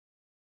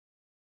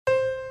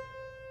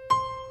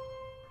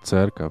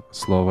Церковь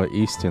 «Слово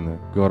истины»,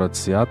 город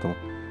Сиэтл,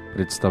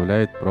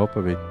 представляет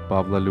проповедь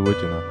Павла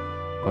Лютина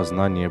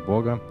 «Познание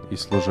Бога и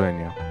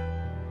служение».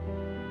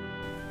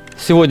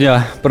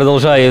 Сегодня,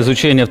 продолжая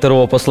изучение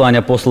второго послания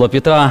апостола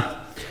Петра,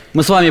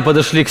 мы с вами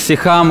подошли к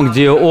стихам,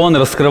 где он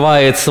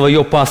раскрывает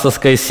свое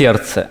пасторское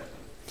сердце.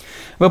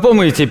 Вы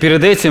помните,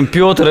 перед этим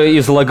Петр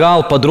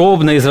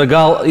подробно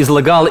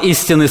излагал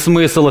истинный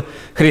смысл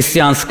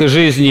христианской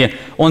жизни.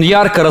 Он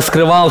ярко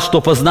раскрывал,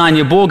 что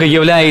познание Бога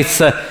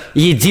является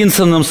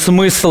единственным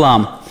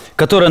смыслом,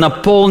 которое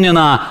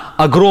наполнено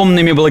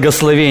огромными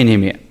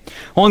благословениями.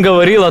 Он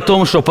говорил о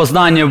том, что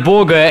познание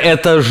Бога –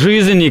 это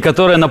жизнь,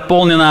 которая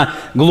наполнена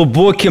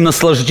глубоким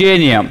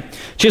наслаждением.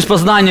 Через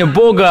познание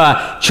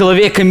Бога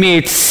человек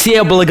имеет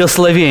все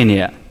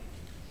благословения.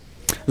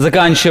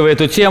 Заканчивая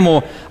эту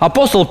тему,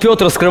 апостол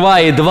Петр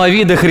раскрывает два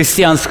вида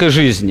христианской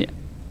жизни.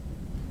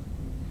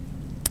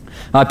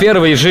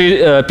 Первый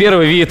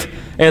вид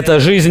 – это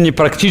жизнь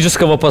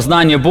практического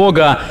познания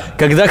Бога,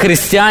 когда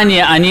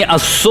христиане, они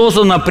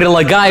осознанно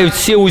прилагают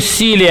все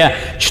усилия,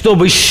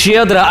 чтобы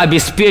щедро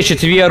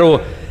обеспечить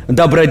веру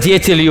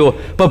добродетелью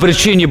по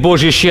причине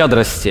Божьей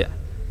щедрости.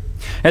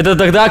 Это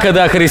тогда,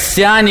 когда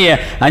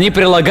христиане, они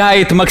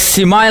прилагают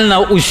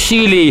максимально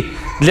усилий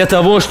для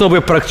того,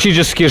 чтобы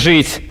практически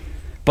жить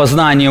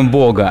познанием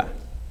Бога.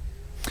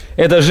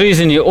 Эта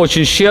жизнь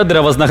очень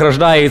щедро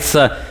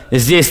вознаграждается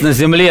здесь на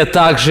земле,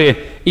 также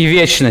и в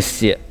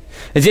вечности.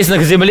 Здесь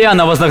на земле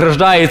она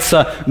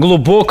вознаграждается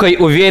глубокой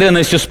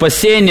уверенностью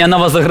спасения, она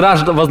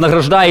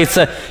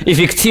вознаграждается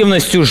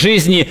эффективностью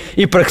жизни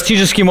и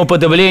практическим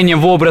уподоблением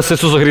в образ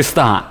Иисуса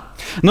Христа.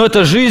 Но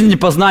эта жизнь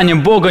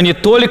познанием Бога не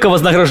только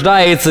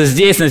вознаграждается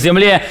здесь, на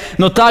земле,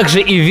 но также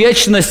и в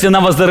вечности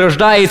она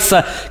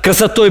вознаграждается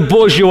красотой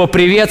Божьего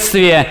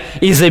приветствия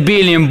и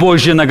изобилием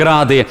Божьей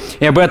награды.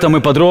 И об этом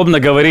мы подробно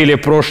говорили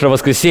в прошлое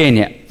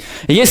воскресенье.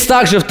 Есть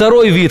также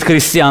второй вид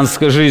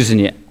христианской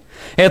жизни.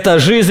 Это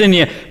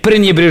жизнь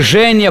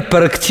пренебрежения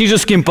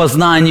практическим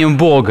познанием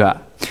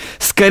Бога.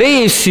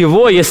 Скорее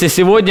всего, если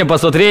сегодня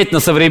посмотреть на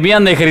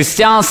современное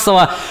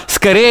христианство,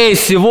 скорее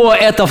всего,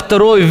 это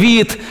второй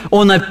вид,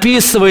 он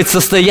описывает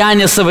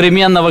состояние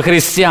современного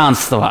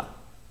христианства.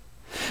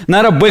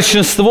 Наверное,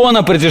 большинство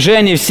на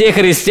протяжении всей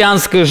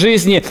христианской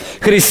жизни,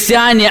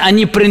 христиане,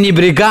 они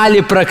пренебрегали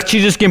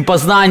практическим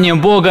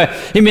познанием Бога.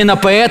 Именно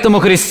поэтому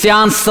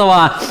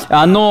христианство,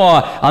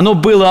 оно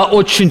было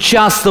очень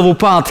часто в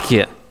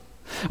упадке.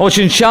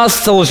 Очень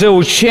часто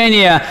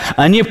лжеучения,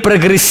 они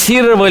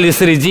прогрессировали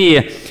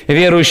среди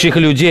верующих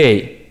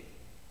людей.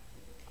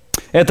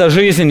 Эта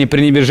жизнь и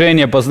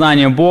пренебрежение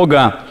познанием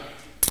Бога,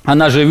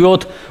 она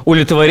живет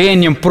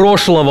удовлетворением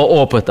прошлого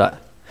опыта.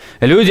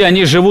 Люди,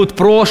 они живут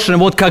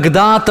прошлым. Вот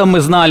когда-то мы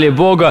знали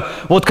Бога,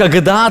 вот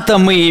когда-то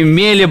мы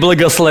имели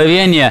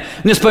благословение.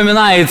 Мне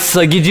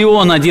вспоминается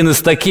Гедеон, один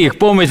из таких.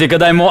 Помните,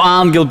 когда ему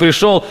ангел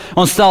пришел,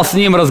 он стал с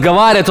ним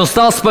разговаривать, он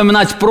стал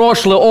вспоминать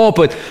прошлый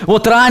опыт.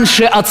 Вот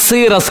раньше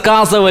отцы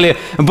рассказывали,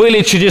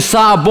 были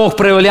чудеса, Бог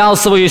проявлял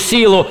свою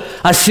силу,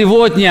 а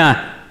сегодня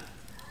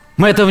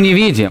мы этого не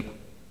видим.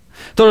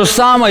 То же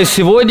самое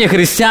сегодня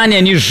христиане,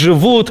 они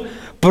живут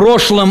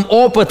прошлым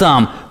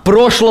опытом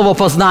прошлого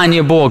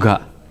познания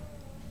Бога.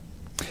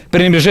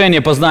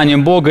 Пренебрежение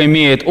познанием Бога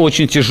имеет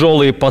очень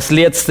тяжелые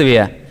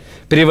последствия,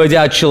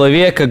 приводя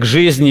человека к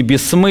жизни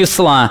без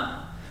смысла,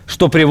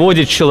 что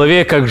приводит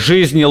человека к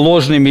жизни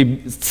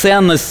ложными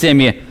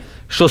ценностями,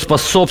 что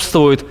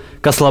способствует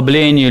к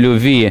ослаблению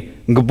любви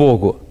к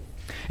Богу.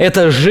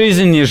 Это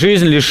жизнь,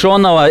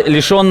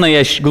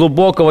 лишенная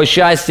глубокого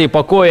счастья и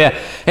покоя.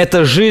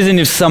 Это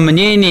жизнь в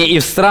сомнении и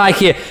в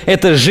страхе.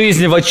 Это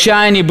жизнь в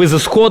отчаянии,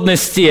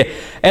 безысходности.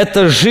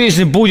 Эта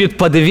жизнь будет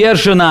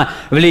подвержена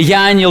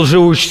влиянию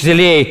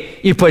лжеучителей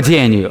и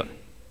падению.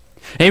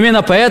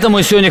 Именно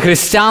поэтому сегодня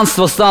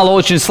христианство стало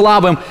очень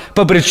слабым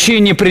по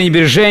причине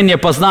пренебрежения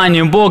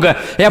познанием Бога.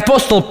 И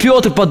апостол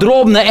Петр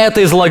подробно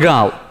это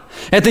излагал.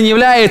 Это не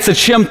является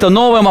чем-то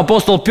новым.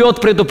 Апостол Петр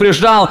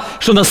предупреждал,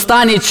 что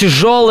настанет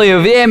тяжелое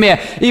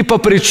время, и по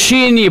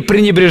причине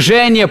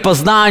пренебрежения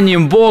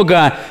познанием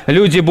Бога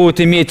люди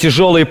будут иметь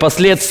тяжелые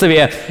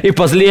последствия и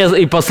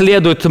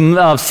последуют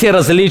все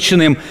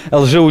различным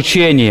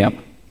лжеучениям.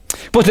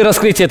 После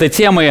раскрытия этой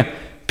темы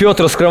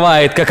Петр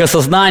раскрывает, как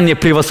осознание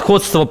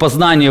превосходства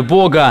познания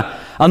Бога,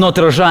 оно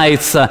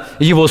отражается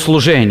в его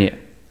служении.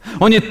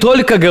 Он не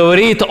только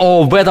говорит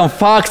об этом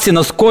факте,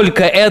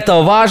 насколько это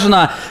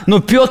важно, но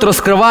Петр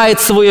раскрывает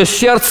свое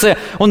сердце,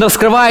 он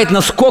раскрывает,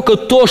 насколько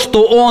то,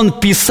 что он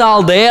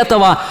писал до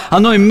этого,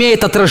 оно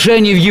имеет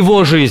отражение в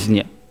его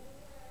жизни.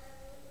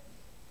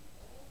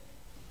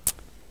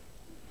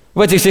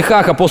 В этих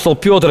стихах апостол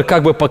Петр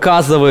как бы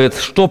показывает,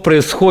 что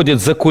происходит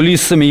за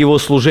кулисами его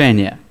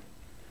служения.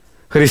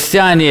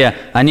 Христиане,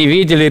 они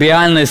видели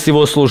реальность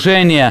его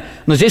служения,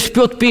 но здесь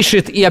Петр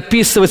пишет и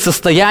описывает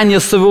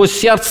состояние своего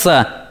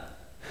сердца.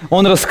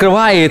 Он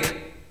раскрывает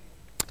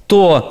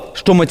то,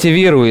 что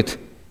мотивирует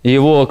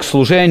его к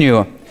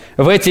служению.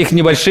 В этих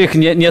небольших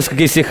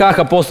нескольких стихах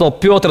апостол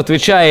Петр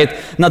отвечает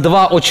на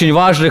два очень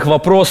важных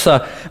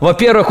вопроса.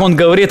 Во-первых, он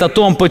говорит о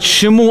том,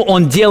 почему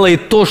он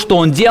делает то, что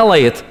он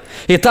делает.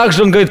 И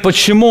также он говорит,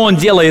 почему он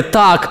делает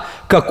так,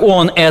 как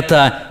он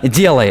это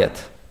делает.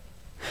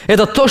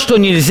 Это то, что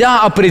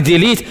нельзя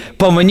определить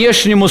по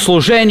внешнему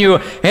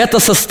служению. Это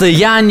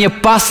состояние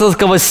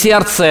пасторского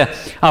сердца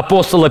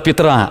апостола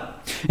Петра.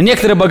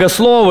 Некоторые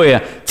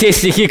богословы, те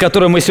стихи,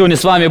 которые мы сегодня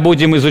с вами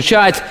будем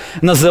изучать,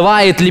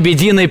 называют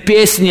лебединой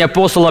песней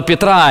апостола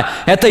Петра.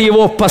 Это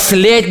его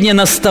последнее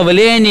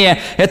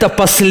наставление, это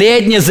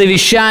последнее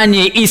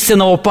завещание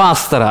истинного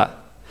пастора.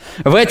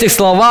 В этих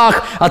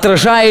словах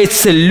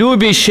отражается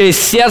любящее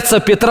сердце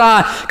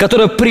Петра,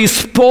 которое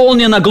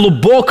преисполнено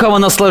глубокого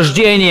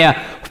наслаждения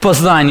в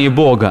познании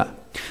Бога.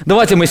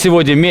 Давайте мы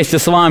сегодня вместе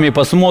с вами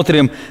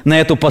посмотрим на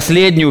эту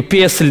последнюю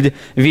песнь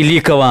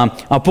великого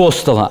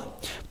апостола.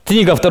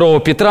 Книга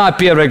 2 Петра,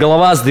 1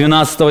 глава, с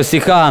 12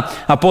 стиха,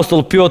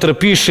 апостол Петр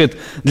пишет: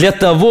 «Для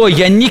того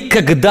я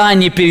никогда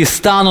не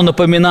перестану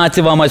напоминать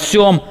вам о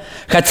сем,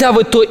 хотя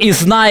вы то и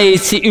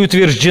знаете и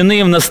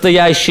утверждены в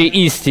настоящей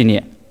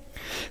истине.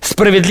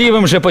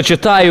 Справедливым же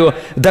почитаю,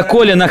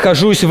 доколе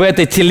нахожусь в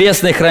этой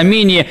телесной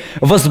храмине,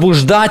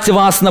 возбуждать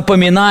вас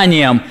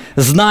напоминанием,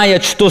 зная,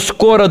 что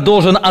скоро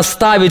должен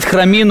оставить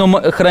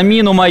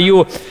храмину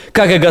мою,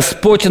 как и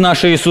Господь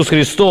наш Иисус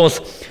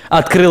Христос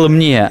открыл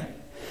мне.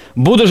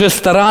 Буду же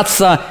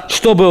стараться,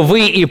 чтобы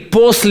вы и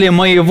после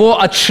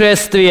моего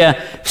отшествия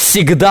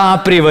всегда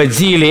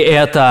приводили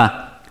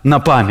это на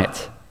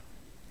память».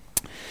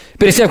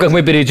 Перед тем, как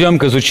мы перейдем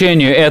к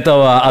изучению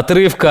этого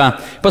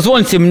отрывка,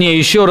 позвольте мне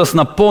еще раз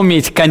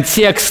напомнить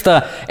контекст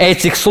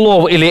этих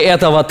слов или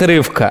этого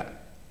отрывка.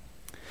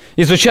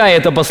 Изучая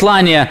это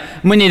послание,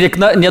 мы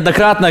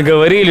неоднократно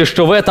говорили,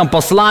 что в этом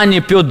послании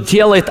Петр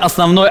делает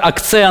основной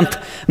акцент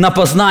на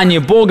познании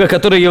Бога,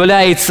 который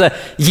является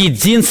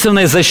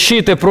единственной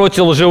защитой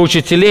против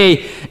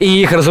лжеучителей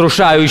и их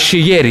разрушающей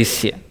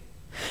ереси.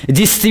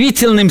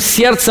 Действительным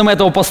сердцем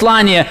этого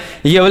послания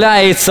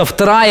является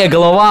 2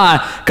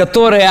 глава,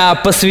 которая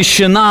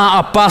посвящена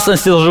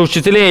опасности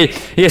лжеучителей.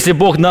 Если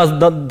Бог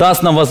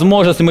даст нам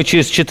возможность, мы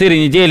через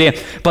 4 недели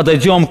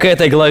подойдем к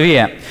этой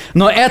главе.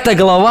 Но эта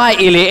глава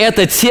или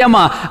эта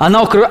тема,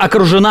 она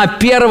окружена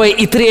 1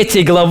 и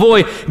 3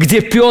 главой,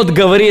 где Петр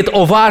говорит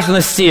о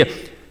важности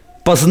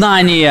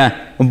познания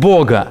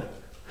Бога.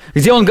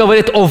 Где он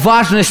говорит о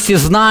важности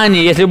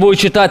знаний. Если будет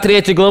читать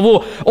 3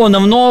 главу, он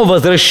вновь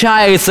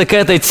возвращается к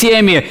этой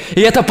теме. И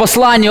это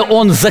послание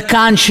он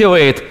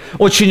заканчивает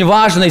очень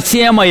важной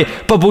темой,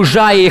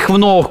 побуждая их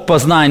вновь к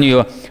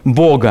познанию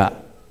Бога.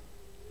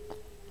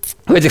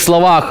 В этих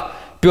словах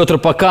Петр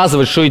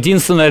показывает, что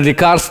единственное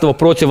лекарство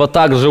против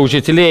атак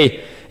лжеучителей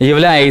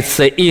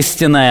является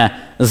истинное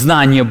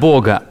знание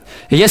Бога.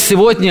 Я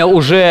сегодня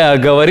уже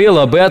говорил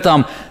об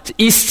этом.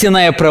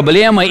 Истинная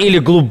проблема или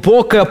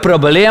глубокая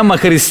проблема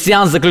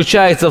христиан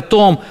заключается в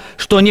том,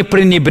 что они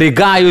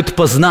пренебрегают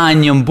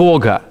познанием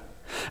Бога.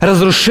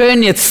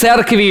 Разрушение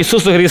Церкви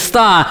Иисуса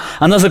Христа,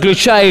 оно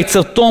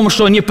заключается в том,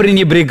 что они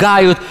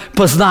пренебрегают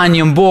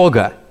познанием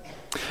Бога.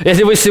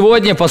 Если вы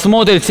сегодня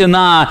посмотрите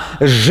на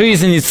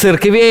жизнь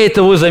церквей,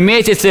 то вы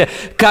заметите,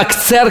 как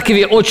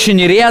церкви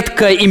очень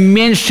редко и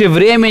меньше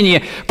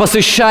времени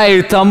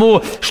посвящают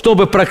тому,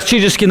 чтобы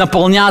практически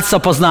наполняться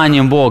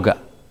познанием Бога.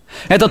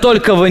 Это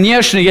только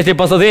внешне, если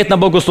посмотреть на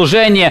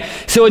богослужение.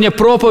 Сегодня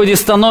проповеди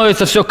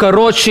становятся все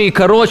короче и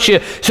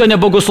короче. Сегодня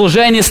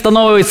богослужение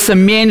становится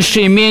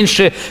меньше и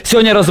меньше.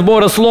 Сегодня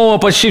разбора слова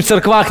почти в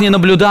церквах не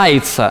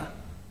наблюдается.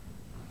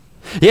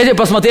 Если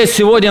посмотреть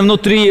сегодня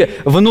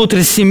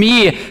внутрь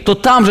семьи, то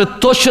там же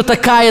точно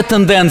такая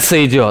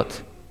тенденция идет.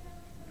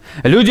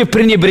 Люди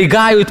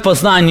пренебрегают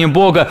познанием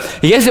Бога.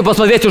 Если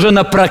посмотреть уже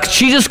на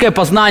практическое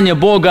познание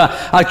Бога,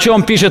 о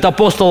чем пишет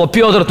апостол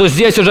Петр, то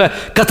здесь уже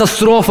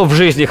катастрофа в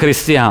жизни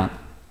христиан.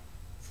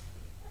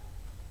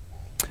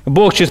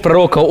 Бог через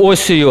пророка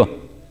Осию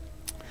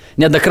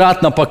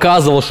неоднократно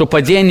показывал, что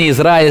падение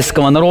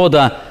израильского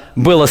народа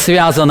было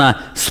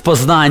связано с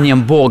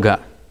познанием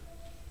Бога.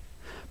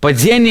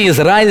 Падение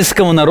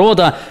израильского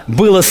народа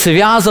было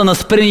связано с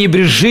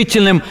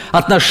пренебрежительным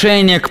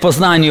отношением к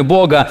познанию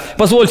Бога.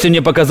 Позвольте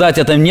мне показать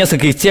это в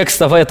нескольких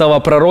текстах этого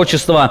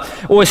пророчества.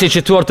 Осия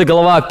 4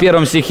 глава,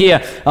 1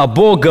 стихе,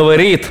 Бог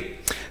говорит: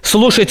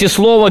 «Слушайте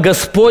слово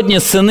Господне,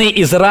 сыны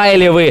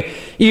Израилевы,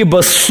 ибо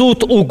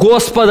суд у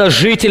Господа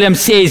жителям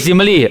сей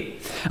земли».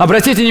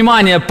 Обратите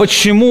внимание,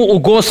 почему у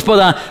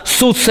Господа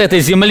суд с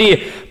этой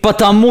земли?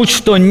 Потому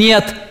что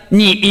нет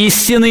ни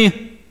истины,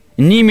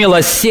 ни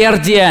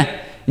милосердия,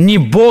 ни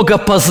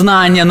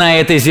богопознания на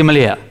этой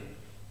земле.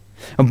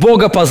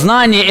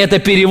 Богопознание – это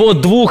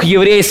перевод 2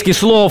 еврейских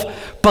слов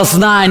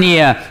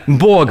 «познание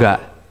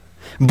Бога».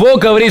 Бог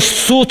говорит: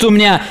 суд у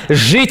меня с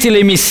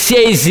жителями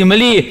сей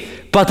земли,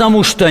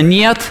 потому что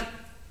нет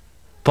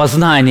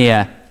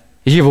познания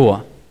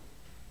Его.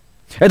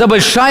 Это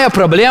большая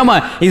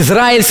проблема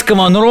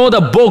израильского народа.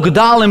 Бог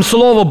дал им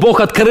слово,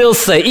 Бог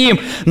открылся им,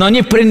 но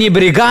они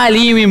пренебрегали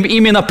им.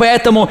 Именно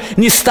поэтому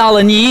не стало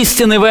ни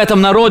истины в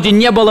этом народе,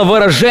 не было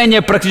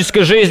выражения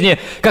практической жизни,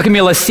 как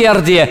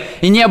милосердие,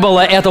 и не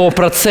было этого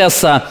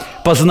процесса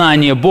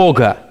познания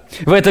Бога.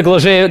 В этой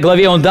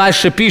главе он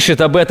дальше пишет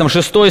об этом,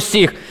 6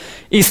 стих.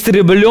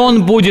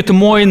 «Истреблен будет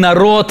мой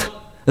народ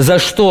за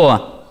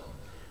что?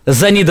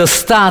 За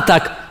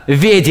недостаток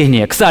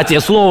ведение». Кстати,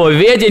 слово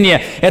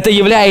 «ведение» это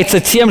является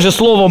тем же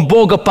словом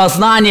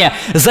 «богопознание».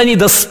 За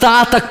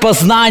недостаток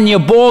познания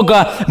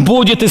Бога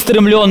будет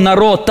истремлен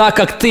народ, так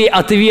как ты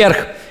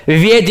отверг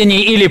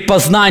ведение или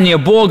познание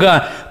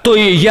Бога, то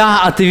и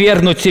я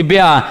отвергну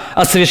тебя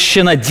от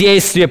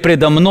священнодействия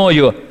предо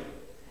мною.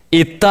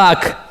 И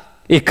так,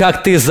 и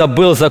как ты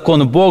забыл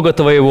закон Бога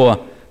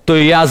твоего, то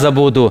и я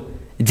забуду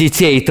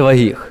детей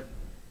твоих.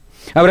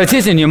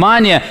 Обратите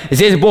внимание,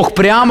 здесь Бог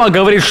прямо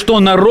говорит, что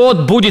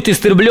народ будет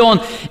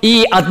истреблен.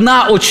 И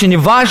одна очень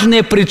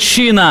важная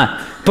причина,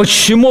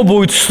 почему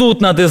будет суд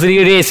над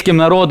еврейским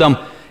народом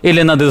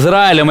или над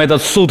Израилем,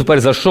 этот суд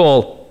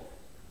произошел,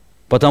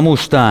 потому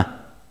что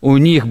у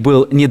них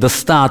был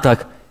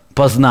недостаток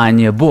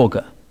познания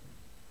Бога.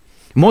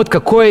 Вот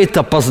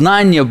какое-то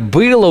познание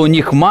было у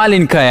них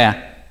маленькое,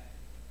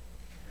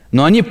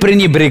 но они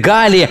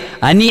пренебрегали,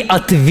 они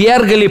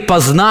отвергли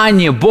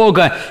познание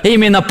Бога.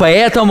 Именно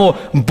поэтому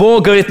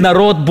Бог говорит,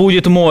 народ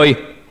будет мой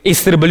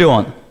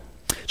истреблен.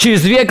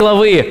 Через 2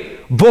 главы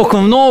Бог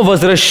вновь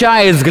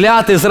возвращает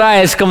взгляд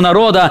израильского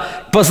народа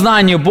к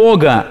познанию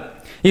Бога.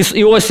 Из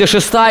Иосия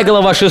 6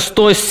 глава, 6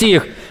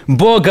 стих.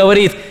 Бог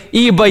говорит,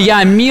 «Ибо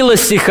я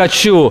милости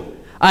хочу,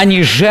 а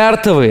не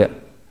жертвы,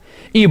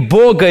 и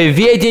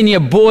боговедение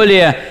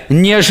более,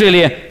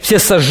 нежели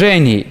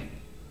всесожжений».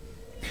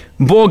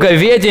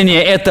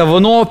 Боговедение – это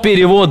вновь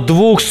перевод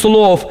 2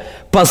 слов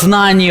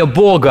 «познание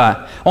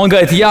Бога». Он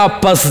говорит, я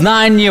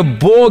познание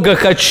Бога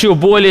хочу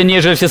более,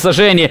 нежели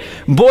всесожжение.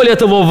 Более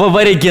того, в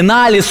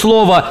оригинале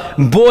слова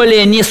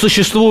 «более» не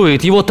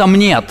существует, его там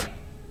нет.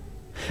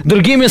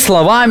 Другими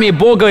словами,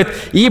 Бог говорит,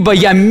 ибо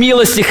я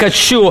милости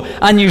хочу,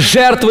 а не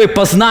жертвы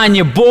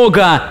познания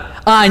Бога,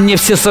 а не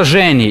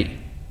всесожжений.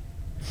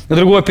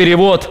 Другой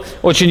перевод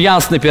очень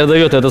ясно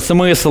передает этот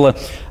смысл.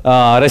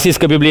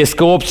 Российское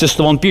библейское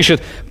общество, он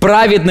пишет,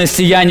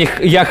 праведности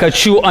я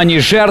хочу, а не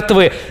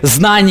жертвы,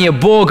 знание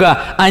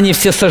Бога, а не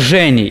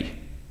всесожжений.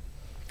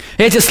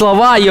 Эти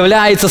слова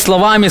являются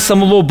словами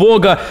самого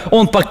Бога.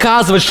 Он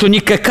показывает, что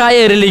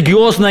никакая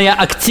религиозная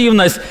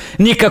активность,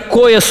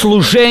 никакое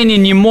служение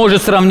не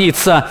может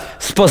сравниться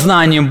с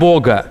познанием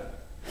Бога.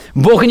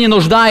 Бог не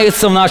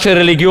нуждается в нашей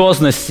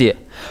религиозности.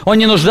 Он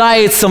не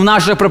нуждается в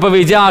наших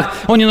проповедях,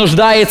 Он не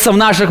нуждается в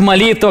наших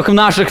молитвах, в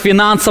наших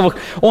финансовых.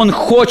 Он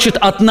хочет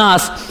от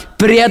нас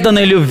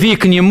преданной любви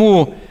к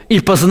Нему и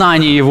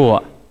познания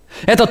Его.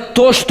 Это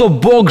то, что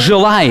Бог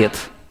желает.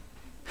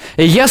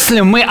 И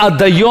если мы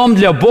отдаем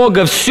для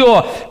Бога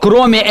все,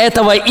 кроме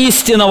этого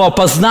истинного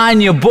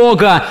познания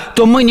Бога,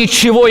 то мы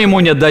ничего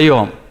Ему не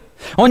отдаем.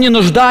 Он не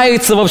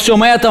нуждается во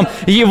всем этом,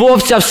 Его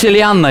вся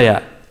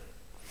вселенная.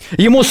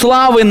 Ему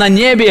славы на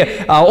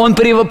небе, Он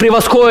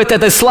превосходит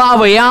этой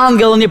славой, и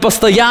ангелы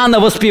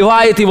непостоянно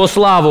воспевают Его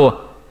славу.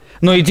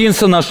 Но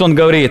единственное, что Он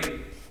говорит,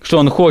 что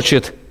Он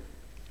хочет,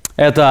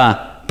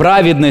 это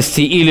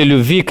праведности или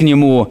любви к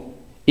Нему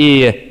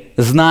и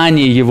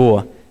знания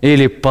Его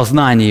или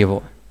познания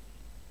Его.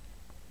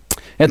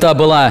 Это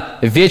была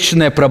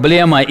вечная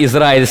проблема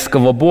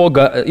израильского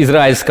Бога,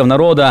 израильского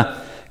народа,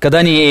 когда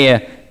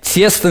они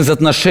тесные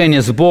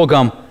отношения с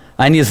Богом,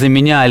 они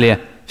заменяли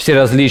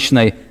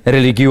всеразличной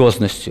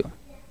религиозностью.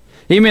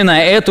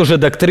 Именно эту же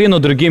доктрину,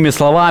 другими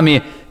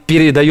словами,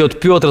 передает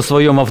Петр в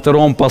своем во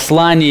 2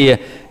 послании,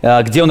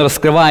 где он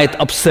раскрывает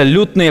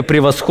абсолютное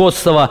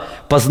превосходство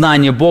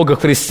познания Бога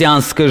в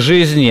христианской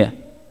жизни.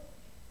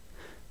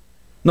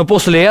 Но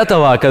после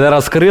этого, когда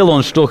раскрыл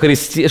он, что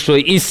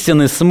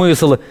истинный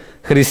смысл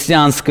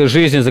христианской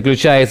жизни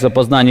заключается в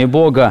познании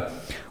Бога,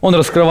 он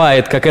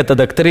раскрывает, как эта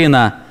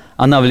доктрина,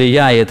 она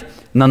влияет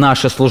на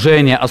наше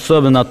служение,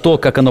 особенно то,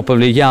 как оно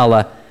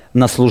повлияло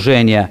на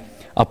служение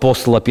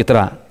апостола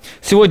Петра.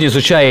 Сегодня,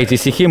 изучая эти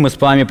стихи, мы с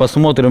вами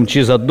посмотрим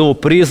через одну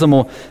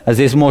призму.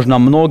 Здесь можно о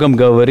многом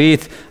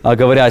говорить,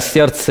 говоря о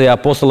сердце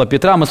апостола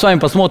Петра. Мы с вами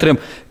посмотрим,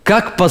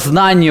 как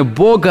познание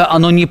Бога,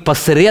 оно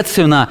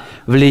непосредственно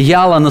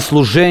влияло на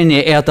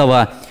служение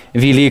этого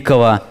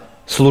великого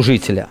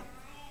служителя.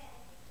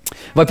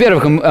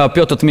 Во-первых,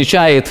 Петр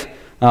отмечает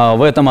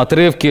в этом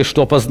отрывке,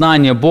 что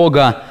познание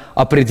Бога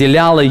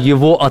определяло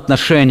его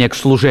отношение к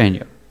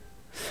служению.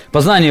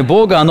 Познание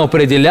Бога, оно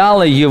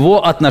определяло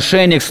его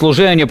отношение к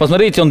служению.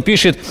 Посмотрите, он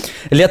пишет,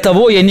 «Для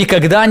того я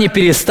никогда не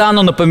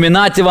перестану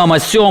напоминать вам о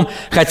сем,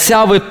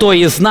 хотя вы то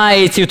и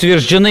знаете и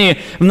утверждены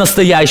в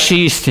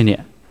настоящей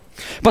истине».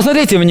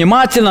 Посмотрите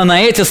внимательно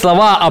на эти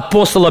слова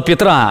апостола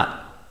Петра.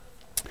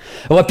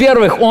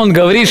 Во-первых, он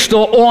говорит,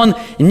 что он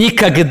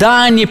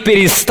никогда не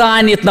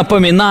перестанет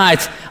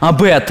напоминать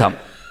об этом.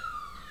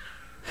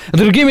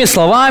 Другими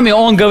словами,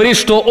 он говорит,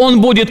 что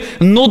он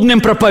будет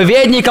нудным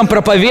проповедником,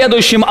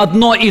 проповедующим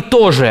одно и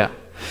то же.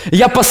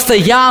 Я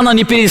постоянно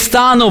не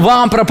перестану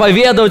вам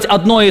проповедовать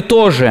одно и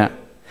то же.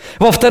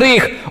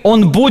 Во-вторых,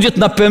 он будет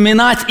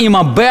напоминать им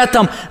об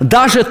этом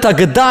даже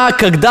тогда,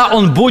 когда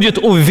он будет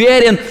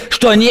уверен,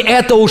 что они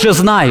это уже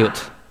знают.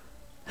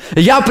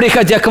 Я,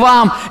 приходя к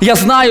вам, я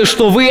знаю,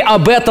 что вы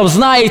об этом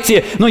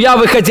знаете, но я,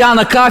 выходя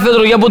на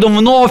кафедру, я буду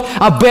вновь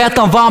об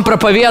этом вам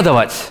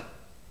проповедовать.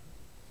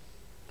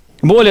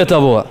 Более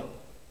того,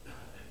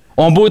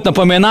 он будет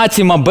напоминать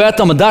им об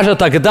этом даже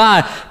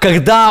тогда,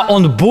 когда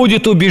он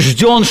будет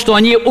убежден, что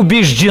они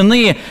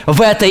убеждены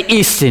в этой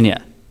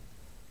истине.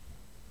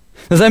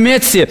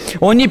 Заметьте,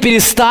 он не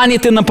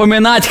перестанет им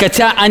напоминать,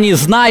 хотя они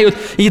знают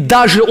и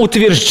даже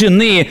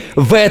утверждены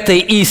в этой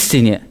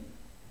истине.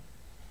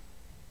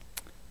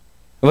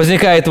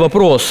 Возникает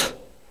вопрос,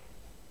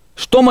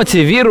 что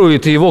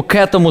мотивирует его к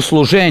этому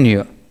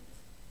служению?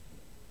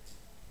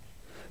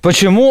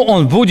 Почему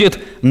он будет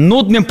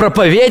нудным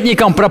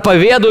проповедником,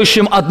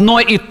 проповедующим одно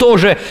и то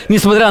же,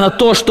 несмотря на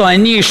то, что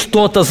они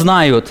что-то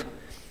знают?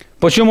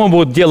 Почему он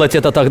будет делать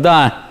это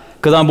тогда,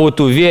 когда он будет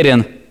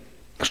уверен,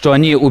 что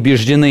они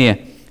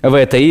убеждены в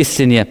этой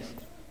истине?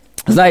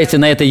 Знаете,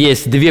 на это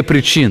есть две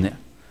причины.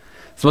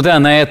 Смотря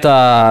на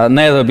это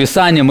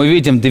описание, мы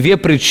видим две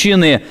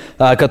причины,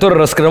 которые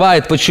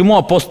раскрывают, почему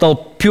апостол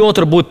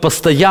Петр будет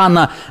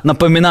постоянно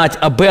напоминать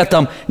об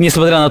этом,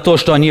 несмотря на то,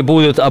 что они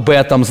будут об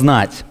этом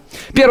знать.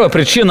 Первая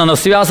причина, она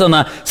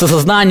связана с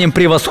осознанием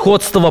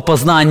превосходства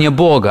познания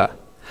Бога.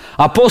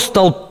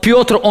 Апостол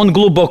Петр, он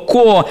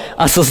глубоко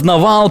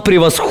осознавал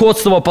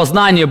превосходство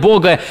познания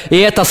Бога, и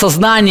это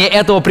осознание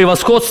этого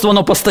превосходства,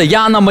 оно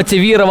постоянно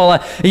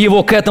мотивировало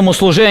его к этому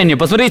служению.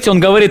 Посмотрите, он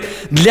говорит: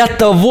 «Для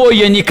того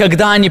я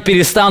никогда не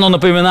перестану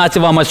напоминать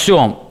вам о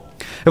сем».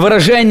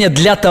 Выражение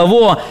 «для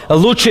того»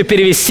 лучше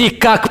перевести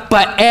как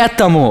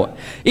 «поэтому»,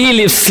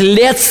 или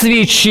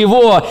 «вследствие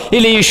чего»,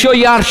 или еще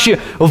ярче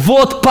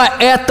 «вот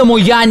поэтому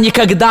я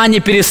никогда не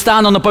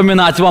перестану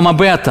напоминать вам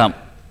об этом».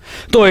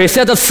 То есть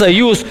этот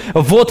союз,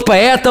 вот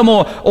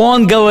поэтому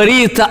он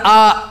говорит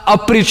о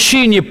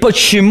причине,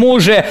 почему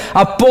же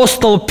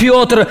апостол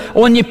Петр,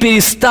 он не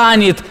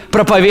перестанет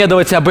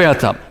проповедовать об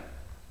этом.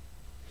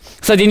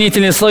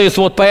 Соединительный союз,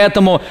 вот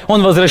поэтому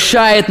он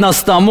возвращает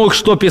нас к тому,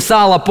 что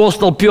писал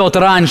апостол Петр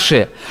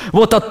раньше.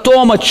 Вот о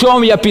том, о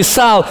чем я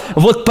писал,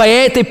 вот по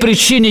этой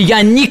причине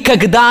я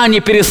никогда не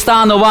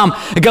перестану вам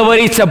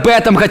говорить об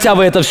этом, хотя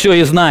вы это все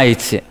и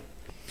знаете.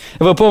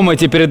 Вы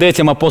помните, перед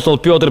этим апостол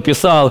Петр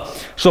писал,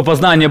 что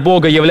познание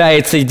Бога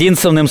является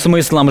единственным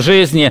смыслом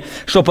жизни,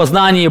 что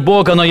познание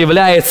Бога, оно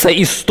является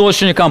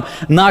источником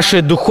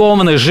нашей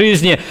духовной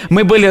жизни.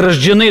 Мы были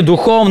рождены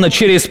духовно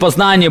через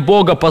познание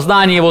Бога,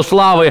 познание Его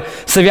славы,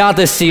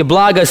 святости и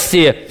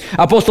благости.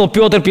 Апостол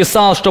Петр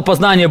писал, что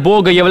познание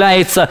Бога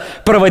является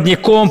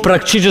проводником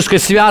практической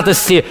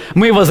святости.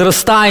 Мы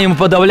возрастаем,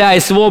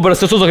 подавляясь в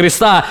образ Иисуса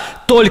Христа,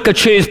 только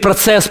через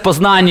процесс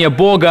познания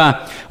Бога.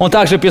 Он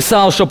также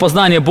писал, что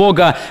познание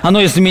Бога,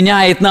 оно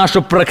изменяет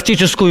нашу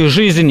практическую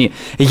жизнь.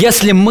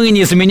 Если мы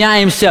не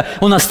изменяемся,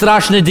 у нас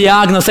страшный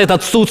диагноз – это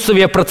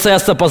отсутствие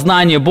процесса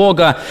познания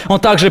Бога. Он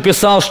также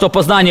писал, что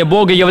познание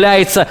Бога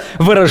является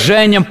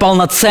выражением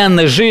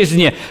полноценной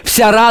жизни.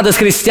 Вся радость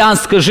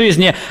христианской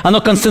жизни,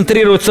 оно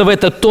концентрируется в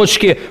этой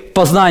точке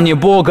познания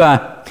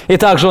Бога. И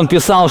также он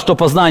писал, что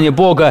познание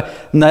Бога,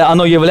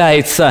 оно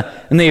является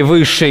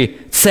наивысшей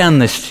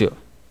ценностью.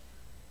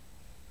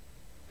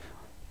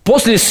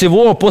 После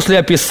всего, после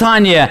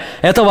описания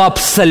этого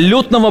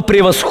абсолютного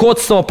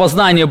превосходства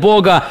познания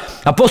Бога,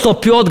 апостол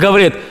Петр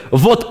говорит: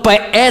 вот по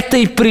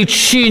этой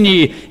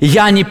причине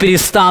я не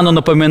перестану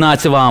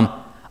напоминать вам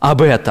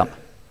об этом.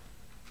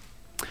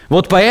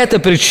 Вот по этой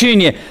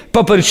причине,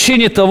 по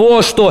причине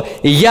того, что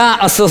я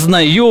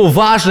осознаю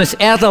важность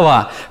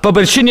этого, по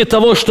причине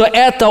того, что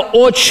это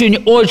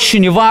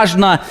очень-очень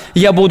важно,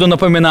 я буду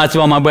напоминать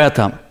вам об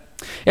этом.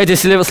 Эти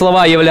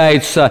слова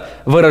являются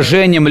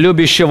выражением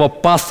любящего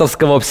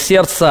пасторского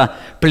сердца,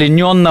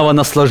 плененного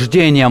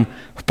наслаждением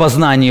в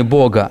познании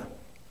Бога.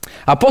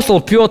 Апостол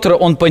Петр,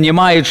 он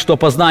понимает, что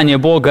познание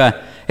Бога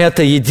 –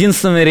 это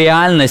единственная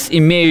реальность,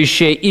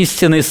 имеющая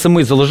истинный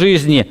смысл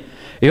жизни,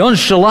 и он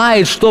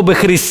желает, чтобы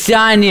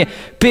христиане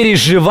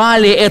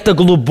переживали это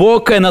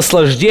глубокое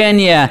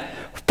наслаждение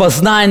в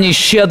познании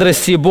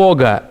щедрости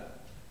Бога.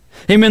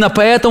 Именно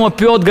поэтому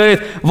Петр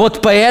говорит: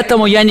 вот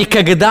поэтому я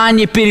никогда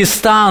не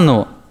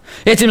перестану.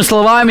 Этими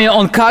словами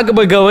он как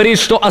бы говорит,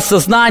 что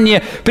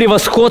осознание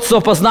превосходства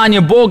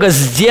познания Бога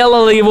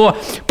сделало его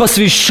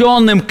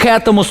посвященным к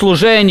этому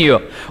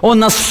служению. Он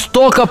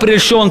настолько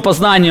прельщен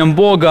познанием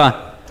Бога,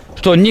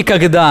 что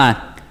никогда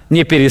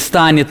не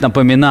перестанет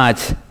напоминать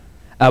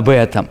об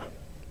этом.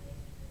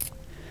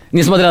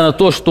 Несмотря на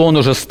то, что он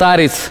уже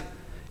старец,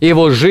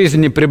 его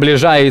жизнь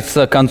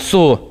приближается к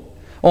концу,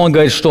 он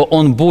говорит, что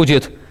он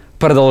будет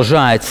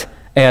продолжать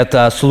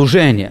это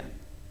служение.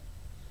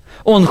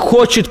 Он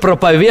хочет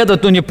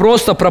проповедовать, но не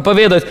просто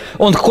проповедовать,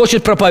 он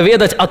хочет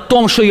проповедовать о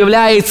том, что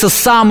является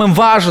самым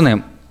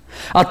важным.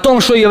 о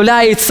том, что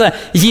является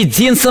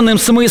единственным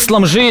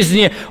смыслом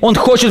жизни. Он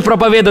хочет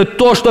проповедовать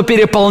то, что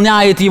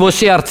переполняет его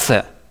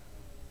сердце.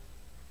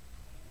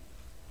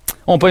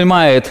 Он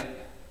понимает,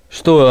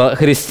 что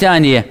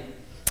христиане,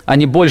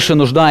 они больше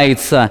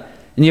нуждаются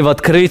не в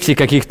открытии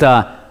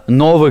каких-то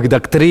новых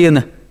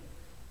доктрин,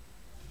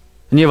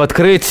 не в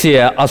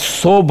открытии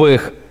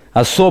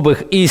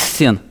особых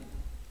истин,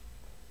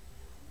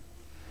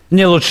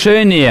 не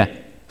улучшении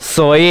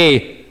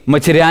своей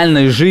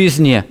материальной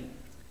жизни.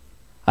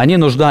 Они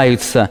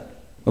нуждаются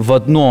в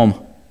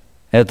одном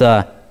 –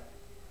 это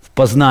в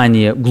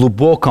познании,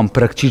 глубоком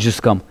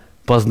практическом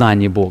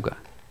познании Бога.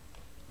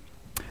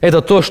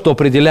 Это то, что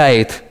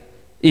определяет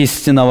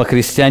истинного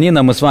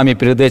христианина. Мы с вами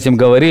перед этим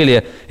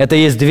говорили. Это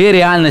есть две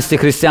реальности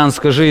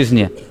христианской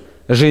жизни.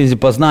 Жизнь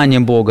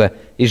познанием Бога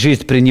и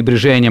жизнь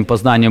пренебрежением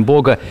познанием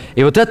Бога.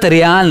 И вот эта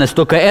реальность,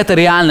 только эта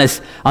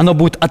реальность, она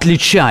будет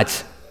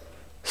отличать,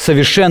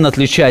 совершенно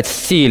отличать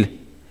стиль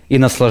и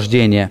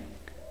наслаждение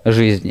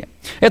жизни.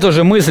 Эту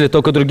же мысль,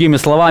 только другими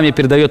словами,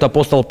 передает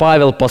апостол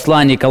Павел в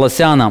послании к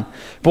Колоссянам.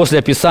 После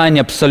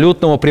описания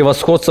абсолютного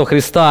превосходства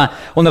Христа,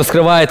 он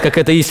раскрывает, как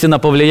эта истина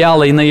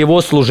повлияла и на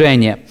его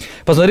служение.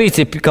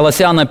 Посмотрите,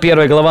 Колоссянам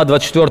 1 глава,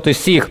 24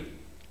 стих.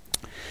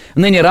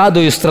 «Ныне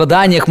радуюсь в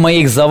страданиях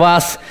моих за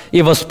вас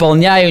и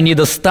восполняю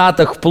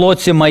недостаток в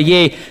плоти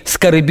моей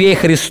скорбей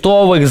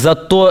Христовых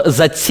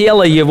за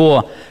тело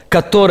Его,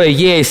 которое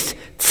есть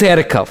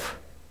церковь».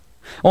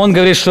 Он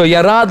говорит, что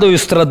 «я радуюсь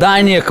в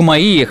страданиях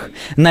моих».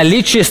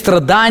 Наличие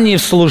страданий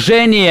в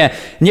служении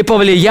не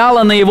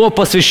повлияло на его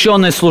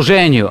посвященность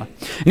служению.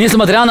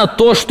 Несмотря на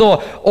то,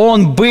 что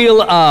он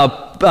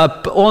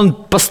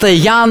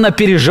постоянно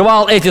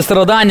переживал эти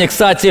страдания.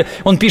 Кстати,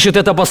 он пишет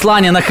это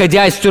послание,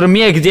 находясь в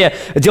тюрьме, где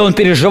он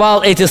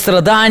переживал эти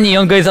страдания. И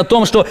он говорит о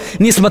том, что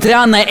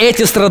несмотря на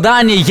эти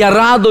страдания, я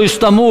радуюсь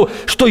тому,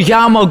 что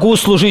я могу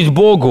служить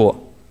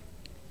Богу.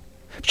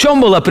 В чем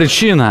была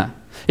причина?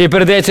 И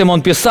перед этим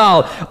он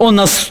писал, он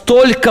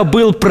настолько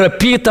был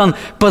пропитан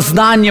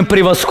познанием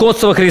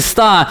превосходства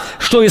Христа,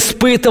 что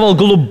испытывал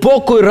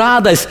глубокую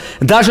радость,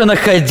 даже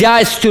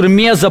находясь в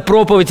тюрьме за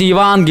проповедь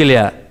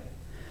Евангелия.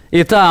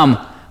 И там,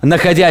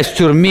 находясь в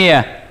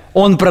тюрьме,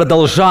 он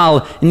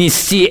продолжал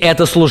нести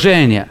это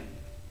служение.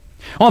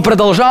 Он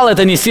продолжал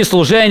это нести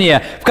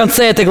служение. В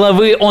конце этой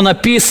главы он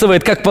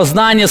описывает, как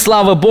познание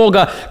славы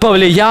Бога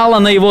повлияло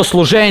на его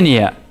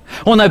служение.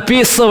 Он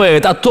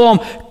описывает о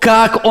том,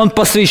 как он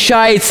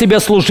посвящает себя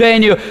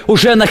служению,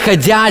 уже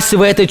находясь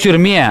в этой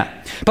тюрьме.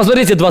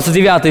 Посмотрите,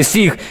 29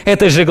 стих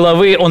этой же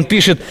главы, он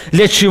пишет: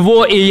 «Для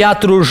чего и я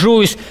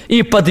тружусь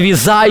и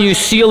подвязаю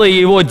силой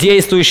Его,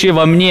 действующей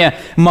во мне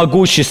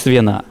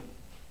могущественно».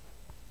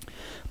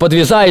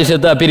 Подвязаюсь –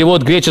 это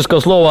перевод греческого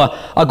слова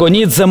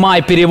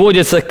 «агонидземай»,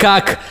 переводится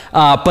как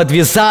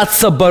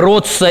 «подвязаться»,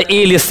 «бороться»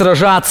 или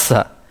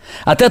 «сражаться».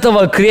 От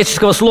этого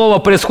греческого слова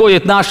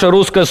происходит наше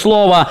русское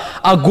слово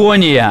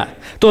 «агония».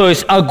 То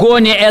есть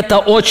агония – это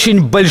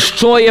очень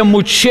большое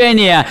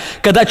мучение,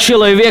 когда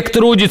человек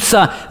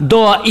трудится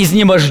до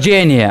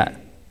изнемождения.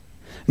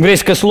 В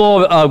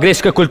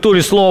греческой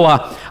культуре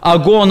слово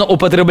 «агон»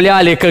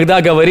 употребляли,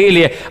 когда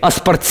говорили о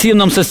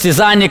спортивном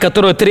состязании,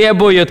 которое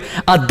требует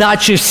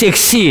отдачи всех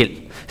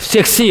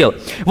сил.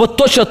 Вот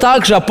точно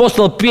так же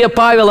апостол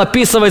Павел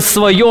описывает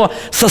свое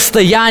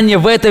состояние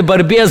в этой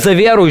борьбе за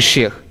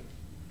верующих.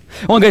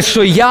 Он говорит,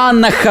 что я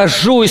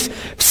нахожусь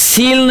в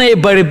сильной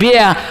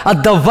борьбе,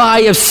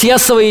 отдавая все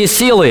свои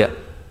силы.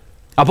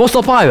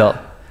 Апостол Павел,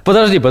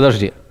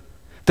 подожди.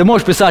 Ты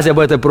можешь писать об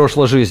этой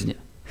прошлой жизни.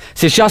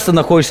 Сейчас ты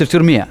находишься в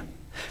тюрьме.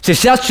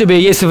 Сейчас у тебя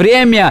есть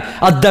время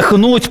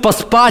отдохнуть,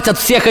 поспать от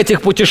всех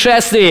этих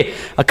путешествий.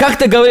 А как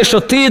ты говоришь,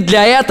 что ты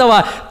для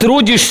этого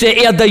трудишься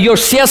и отдаешь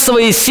все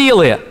свои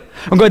силы?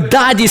 Он говорит,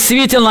 да,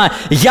 действительно,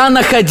 я,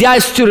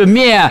 находясь в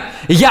тюрьме,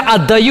 я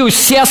отдаю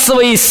все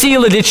свои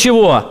силы. Для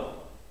чего?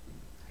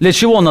 Для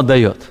чего он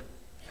отдает?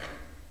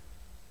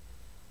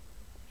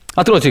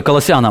 Откройте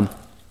Колоссянам.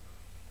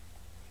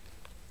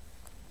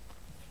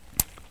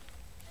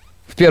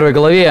 В 1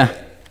 главе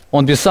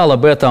он писал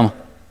об этом,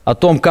 о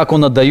том, как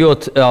он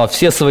отдает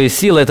все свои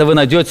силы. Это вы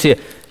найдете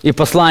и в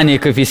послании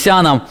к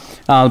Ефесянам.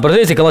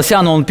 Посмотрите,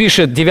 Колоссянам он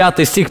пишет,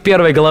 9 стих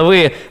 1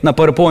 главы, на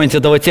PowerPoint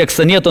этого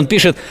текста нет, он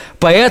пишет: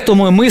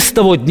 «Поэтому мы с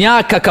того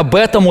дня, как об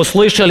этом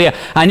услышали,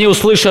 они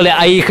услышали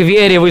о их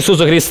вере в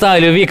Иисуса Христа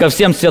и любви ко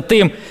всем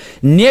святым,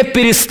 не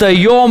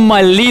перестаем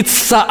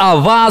молиться о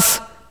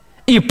вас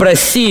и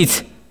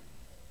просить».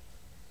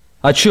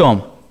 О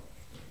чем?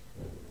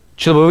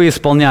 Чтобы вы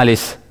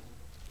исполнялись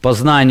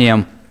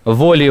познанием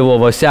воли Его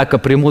во всякой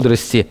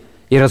премудрости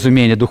и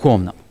разумении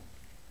духовном.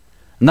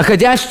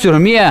 Находясь в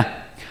тюрьме,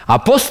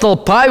 апостол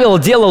Павел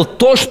делал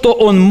то, что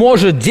он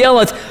может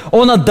делать.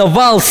 Он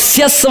отдавал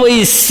все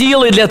свои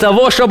силы для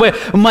того, чтобы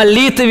в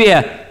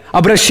молитве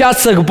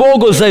обращаться к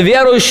Богу за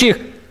верующих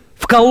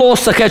в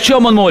Колоссах. О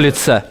чем он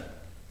молится?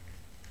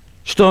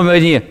 Чтобы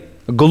они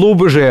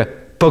глубже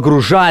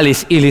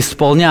погружались или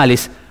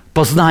исполнялись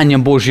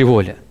познанием Божьей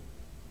воли.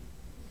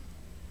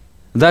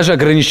 Даже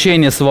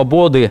ограничение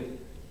свободы,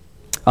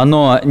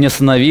 оно не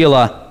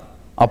остановило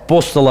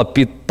апостола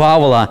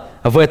Павла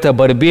в этой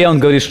борьбе. Он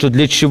говорит, что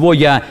для чего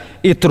я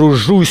и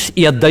тружусь,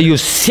 и отдаю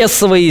все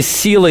свои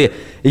силы,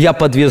 я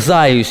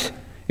подвязаюсь.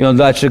 И он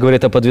дальше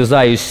говорит, я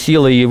подвязаюсь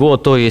силой Его,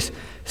 то есть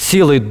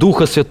силой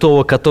Духа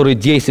Святого, который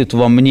действует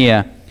во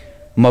мне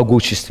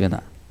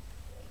могущественно.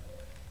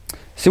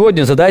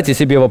 Сегодня задайте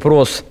себе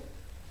вопрос,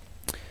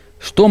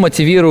 что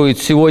мотивирует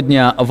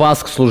сегодня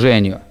вас к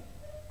служению?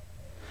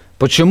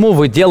 Почему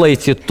вы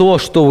делаете то,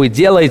 что вы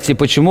делаете?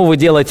 Почему вы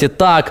делаете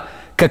так,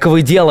 как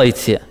вы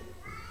делаете?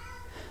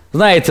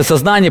 Знаете,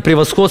 сознание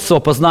превосходства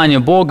познания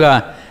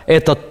Бога –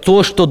 это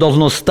то, что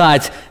должно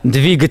стать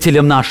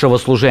двигателем нашего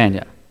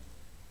служения.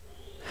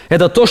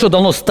 Это то, что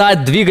должно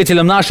стать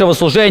двигателем нашего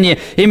служения.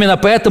 Именно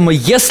поэтому,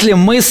 если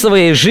мы в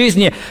своей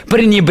жизни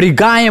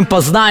пренебрегаем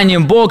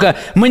познанием Бога,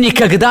 мы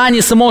никогда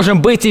не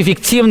сможем быть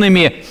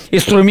эффективными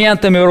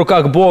инструментами в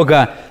руках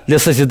Бога для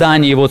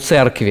созидания Его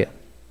церкви.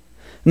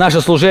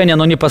 Наше служение,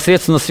 оно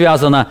непосредственно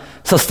связано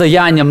с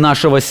состоянием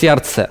нашего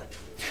сердца.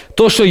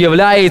 То, что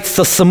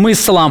является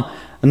смыслом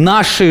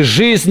нашей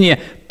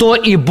жизни, то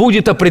и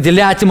будет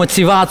определять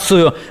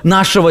мотивацию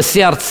нашего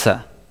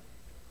сердца.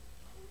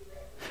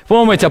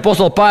 Помните,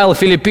 апостол Павел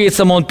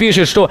филиппийцам, он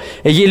пишет, что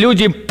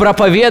люди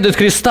проповедуют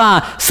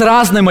Христа с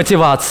разной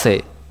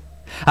мотивацией.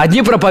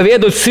 Одни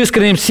проповедуют с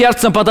искренним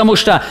сердцем, потому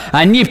что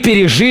они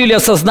пережили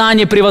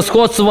осознание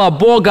превосходства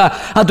Бога,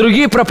 а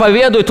другие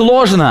проповедуют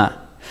ложно.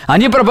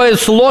 Они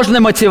проповедуют с ложной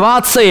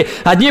мотивацией.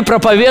 Одни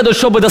проповедуют,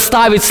 чтобы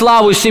доставить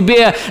славу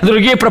себе,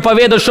 другие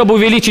проповедуют, чтобы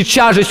увеличить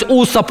тяжесть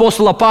уст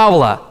апостола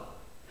Павла.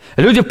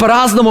 Люди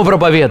по-разному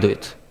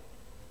проповедуют.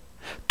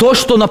 То,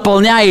 что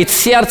наполняет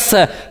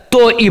сердце,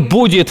 то и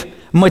будет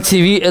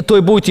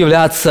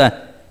являться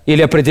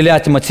или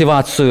определять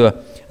мотивацию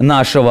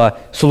нашего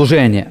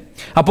служения.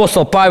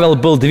 Апостол Павел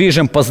был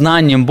движим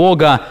познанием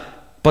Бога,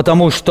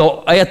 потому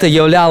что это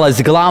являлось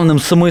главным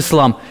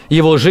смыслом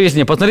его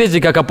жизни.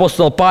 Посмотрите, как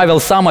апостол Павел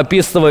сам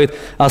описывает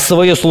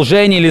свое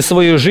служение или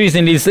свою жизнь,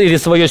 или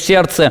свое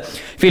сердце.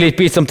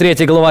 Филиппийцам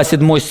 3 глава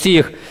 7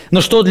 стих.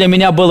 «Но что для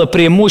меня было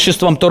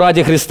преимуществом, то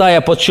ради Христа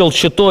я почел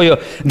тщетою,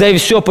 да и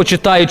все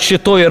почитаю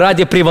тщетою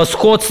ради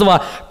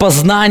превосходства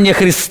познания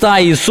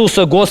Христа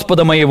Иисуса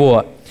Господа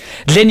моего».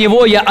 Для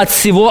Него я от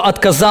всего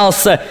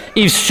отказался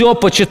и все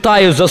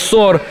почитаю за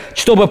ссор,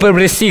 чтобы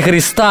приобрести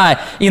Христа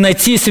и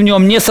найтись в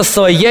Нем не со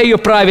своей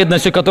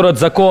праведностью, которая от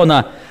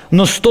закона,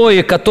 но с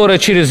той, которая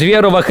через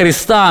веру во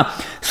Христа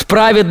с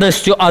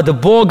праведностью от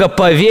Бога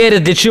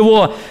поверит. Для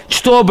чего?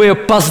 Чтобы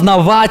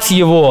познавать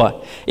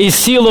Его и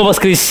силу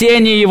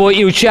воскресения Его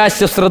и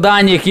участие в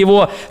страданиях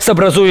Его,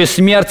 сообразуя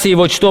смерти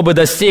Его, чтобы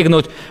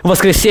достигнуть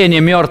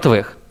воскресения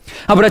мертвых.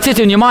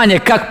 Обратите внимание,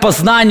 как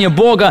познание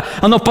Бога,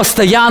 оно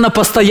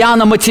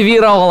постоянно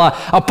мотивировало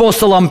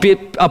апостола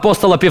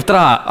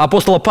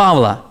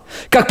Павла.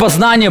 Как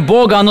познание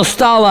Бога, оно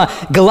стало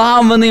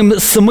главным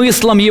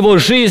смыслом его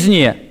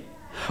жизни.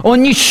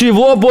 Он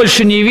ничего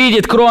больше не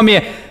видит,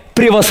 кроме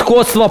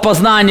превосходства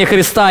познания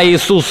Христа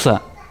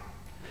Иисуса.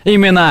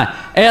 Именно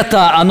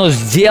это оно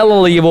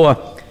сделало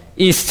его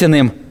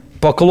истинным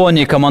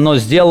поклонником, оно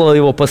сделало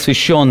его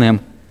посвященным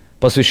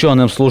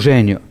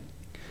служению.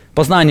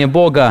 Познание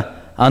Бога,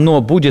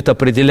 оно будет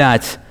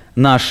определять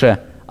наше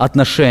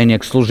отношение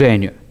к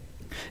служению.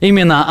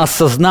 Именно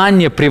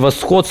осознание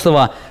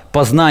превосходства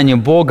познания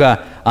Бога,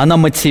 оно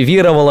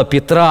мотивировало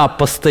Петра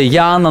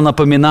постоянно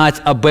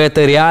напоминать об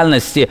этой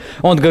реальности.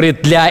 Он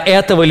говорит, для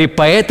этого или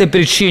по этой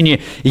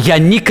причине я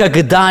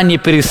никогда не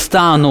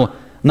перестану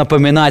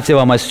напоминать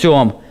вам о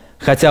сем,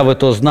 хотя вы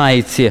то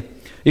знаете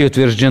и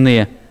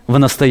утверждены в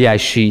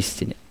настоящей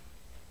истине.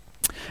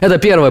 Это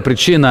первая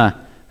причина,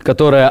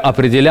 которая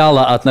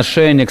определяла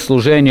отношение к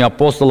служению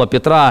апостола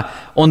Петра.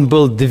 Он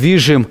был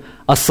движим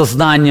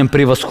осознанием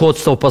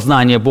превосходства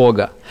познания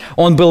Бога.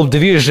 Он был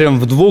движим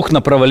в двух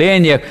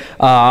направлениях.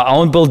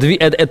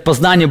 Это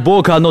познание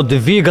Бога, оно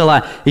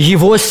двигало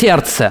его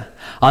сердце.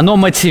 Оно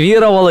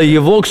мотивировало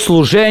его к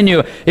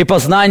служению, и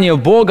познание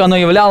Бога, оно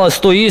являлось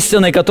той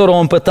истиной, которую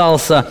он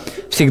пытался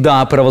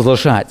всегда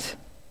провозглашать.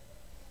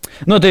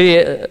 Но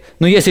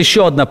есть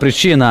еще одна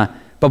причина,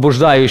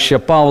 побуждающая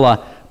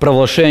Павла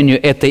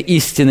провозглашению этой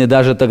истины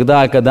даже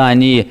тогда, когда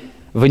они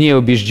в ней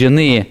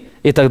убеждены,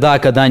 и тогда,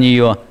 когда они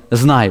ее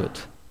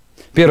знают.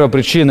 Первая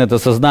причина – это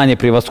сознание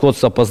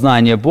превосходства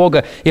познания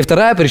Бога. И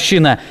вторая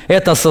причина –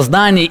 это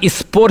сознание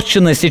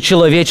испорченности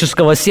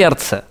человеческого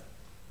сердца.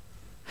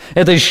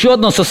 Это еще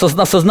одно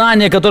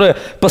сознание, которое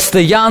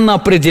постоянно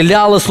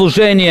определяло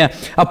служение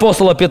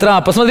апостола Петра.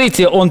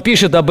 Посмотрите, он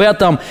пишет об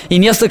этом, и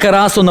несколько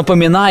раз он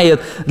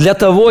напоминает: «Для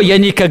того я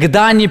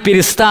никогда не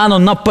перестану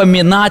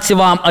напоминать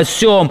вам о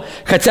сем,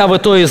 хотя вы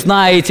то и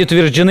знаете,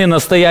 утверждены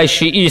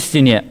настоящей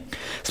истине.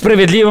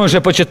 Справедливым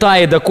же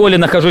почитаю, доколе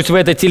нахожусь в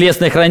этой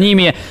телесной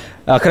храмине,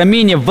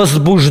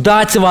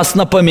 возбуждать вас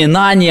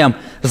напоминанием,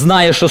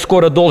 зная, что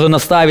скоро должен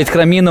оставить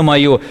храмину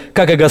мою,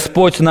 как и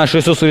Господь наш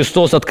Иисус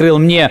Христос открыл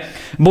мне.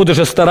 Буду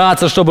же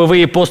стараться, чтобы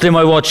вы и после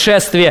моего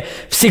отшествия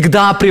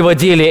всегда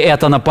приводили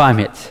это на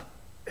память».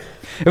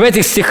 В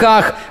этих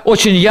стихах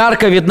очень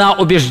ярко видна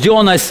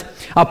убежденность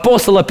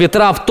апостола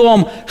Петра в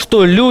том,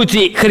 что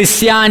люди,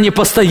 христиане,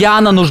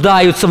 постоянно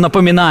нуждаются в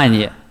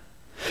напоминании.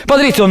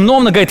 Смотрите, он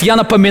много говорит: я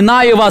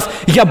напоминаю вас,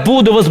 я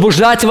буду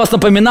возбуждать вас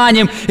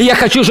напоминанием, и я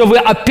хочу, чтобы вы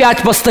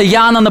опять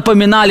постоянно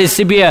напоминали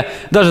себе,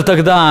 даже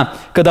тогда,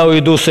 когда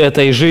уйду с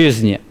этой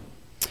жизни.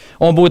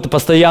 Он будет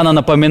постоянно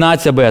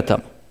напоминать об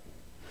этом.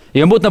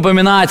 И он будет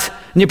напоминать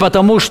не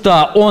потому,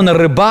 что он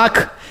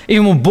рыбак, и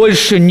ему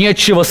больше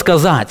нечего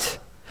сказать.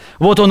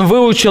 Вот он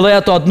выучил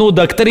эту одну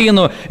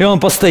доктрину, и он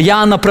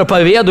постоянно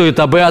проповедует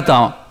об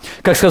этом.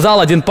 Как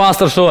сказал один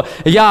пастор, что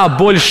я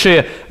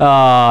больше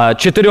 4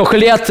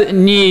 лет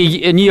не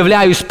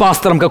являюсь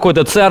пастором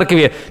какой-то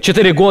церкви,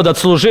 4 года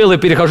отслужил и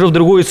перехожу в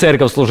другую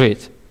церковь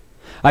служить.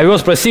 А его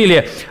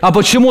спросили: а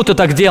почему ты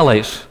так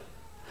делаешь?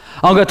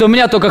 А он говорит: у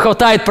меня только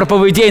хватает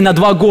проповедей на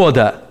 2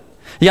 года.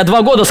 Я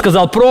 2 года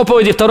сказал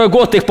проповеди, 2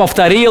 год их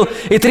повторил,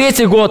 и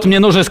 3 год мне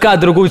нужно искать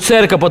другую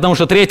церковь, потому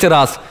что 3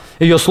 раз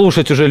ее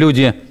слушать уже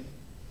люди,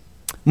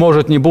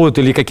 может, не будут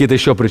или какие-то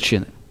еще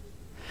причины.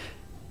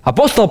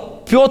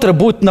 Апостол Петр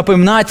будет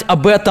напоминать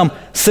об этом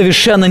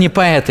совершенно не по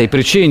этой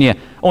причине.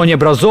 Он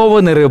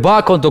необразованный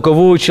рыбак, он только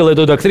выучил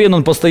эту доктрину,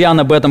 он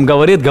постоянно об этом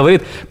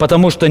говорит,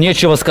 потому что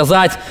нечего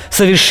сказать.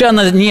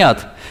 Совершенно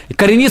нет.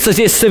 Коренится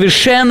здесь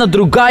совершенно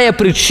другая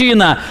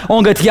причина.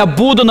 Он говорит: я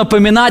буду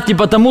напоминать не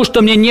потому,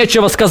 что мне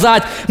нечего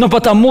сказать, но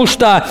потому,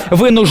 что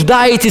вы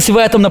нуждаетесь в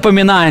этом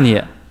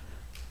напоминании.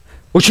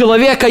 У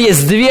человека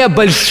есть 2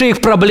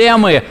 больших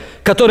проблемы,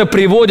 которые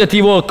приводят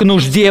его к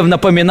нужде в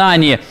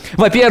напоминании.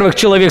 Во-первых,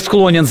 человек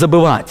склонен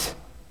забывать.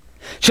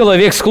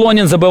 Человек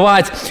склонен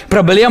забывать.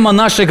 Проблема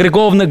нашей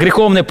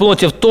греховной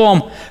плоти в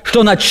том,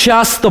 что она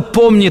часто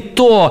помнит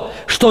то,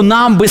 что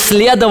нам бы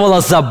следовало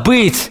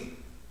забыть,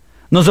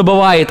 но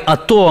забывает о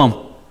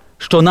том,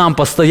 что нам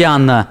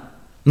постоянно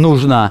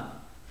нужно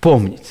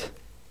помнить.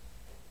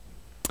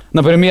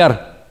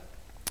 Например,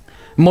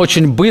 мы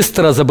очень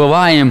быстро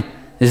забываем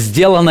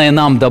сделанное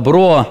нам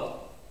добро,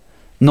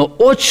 но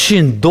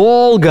очень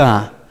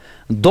долго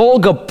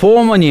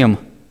помним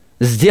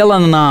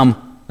сделанное нам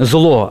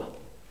зло.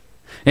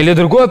 Или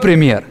другой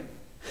пример.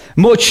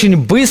 Мы очень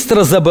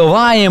быстро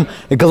забываем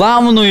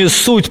главную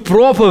суть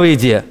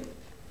проповеди,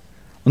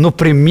 но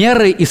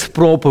примеры из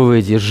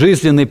проповеди,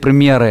 жизненные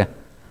примеры,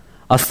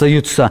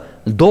 остаются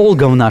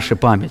долго в нашей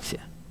памяти.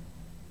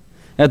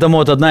 Это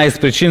вот одна из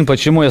причин,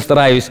 почему я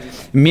стараюсь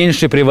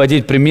меньше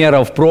приводить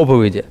примеров в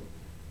проповеди.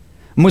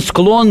 Мы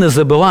склонны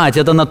забывать,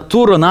 это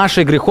натура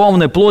нашей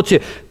греховной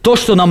плоти, то,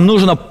 что нам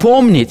нужно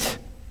помнить.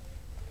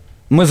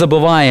 Мы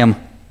забываем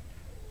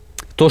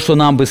то, что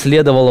нам бы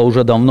следовало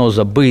уже давно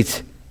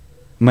забыть,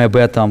 мы об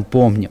этом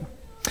помним.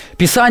 В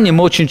Писании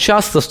мы очень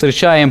часто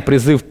встречаем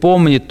призыв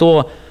помнить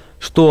то,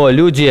 что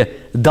люди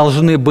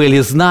должны были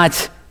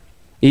знать,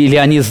 или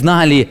они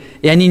знали,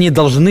 и они не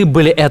должны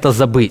были это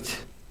забыть.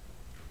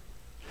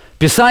 В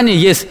Писании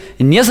есть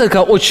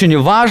несколько очень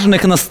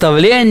важных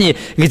наставлений,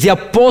 где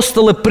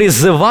апостолы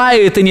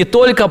призывают, и не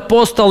только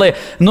апостолы,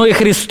 но и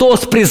Христос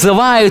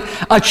призывает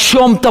о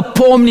чем-то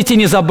помнить и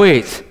не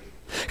забыть.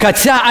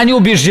 Хотя они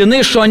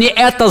убеждены, что они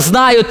это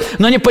знают,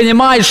 но не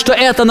понимают, что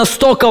это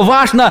настолько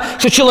важно,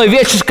 что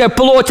человеческая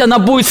плоть, она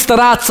будет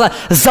стараться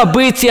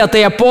забыть это,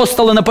 и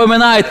апостолы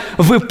напоминают: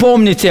 вы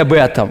помните об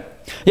этом.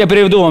 Я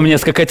приведу вам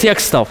несколько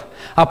текстов.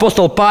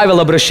 Апостол Павел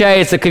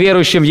обращается к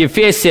верующим в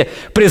Ефесе,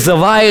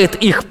 призывает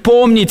их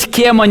помнить,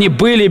 кем они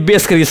были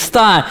без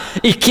Христа,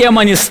 и кем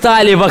они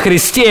стали во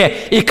Христе,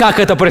 и как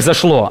это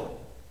произошло.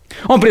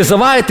 Он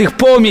призывает их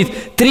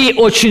помнить 3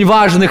 очень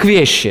важных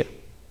вещи.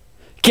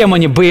 Кем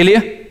они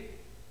были,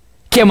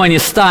 кем они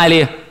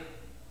стали,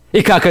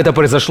 и как это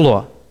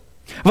произошло.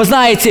 Вы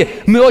знаете,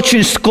 мы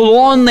очень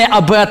склонны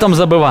об этом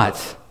забывать.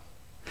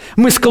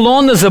 Мы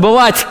склонны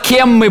забывать,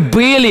 кем мы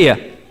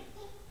были.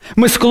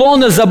 Мы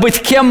склонны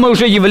забыть, кем мы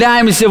уже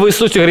являемся в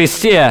Иисусе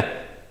Христе.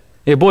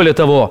 И более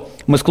того,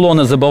 мы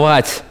склонны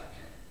забывать,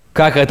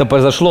 как это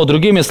произошло.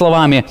 Другими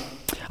словами,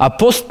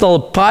 апостол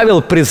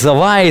Павел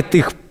призывает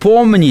их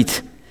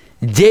помнить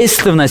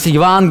действенность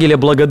Евангелия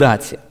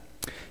благодати.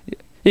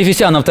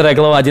 Ефесянам 2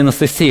 глава,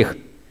 11 стих.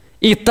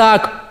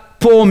 «Итак,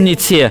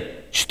 помните,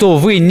 что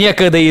вы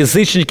некогда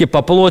язычники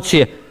по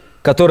плоти,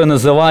 которые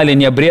называли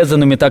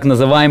необрезанными, так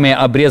называемые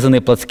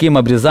обрезанные плотским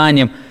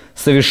обрезанием,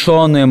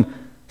 совершенным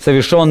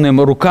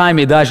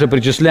руками, даже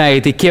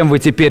причисляет, и кем вы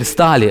теперь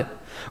стали».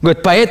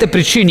 Говорит, по этой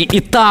причине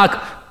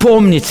 «итак,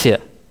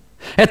 помните».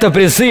 Это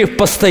призыв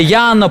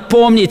постоянно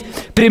помнить.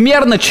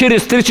 Примерно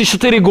через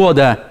 34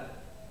 года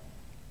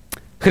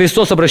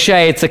Христос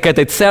обращается к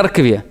этой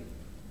церкви,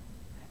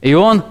 и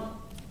Он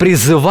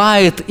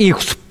призывает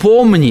их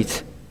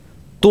вспомнить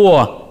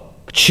то,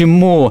 к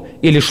чему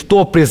или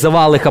что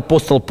призывал их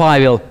апостол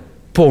Павел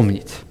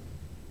помнить.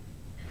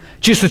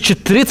 Через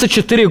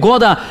 34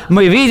 года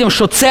мы видим,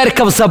 что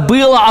церковь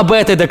забыла об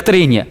этой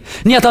доктрине.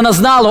 Нет, она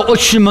знала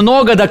очень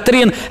много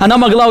доктрин, она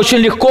могла очень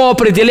легко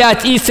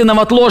определять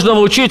истинного от ложного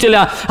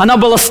учителя, она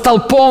была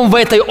столпом в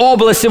этой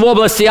области, в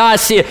области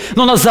Асии,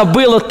 но она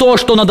забыла то,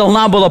 что она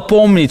должна была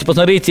помнить.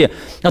 Посмотрите,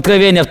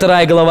 Откровение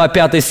 2 глава,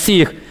 5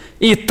 стих.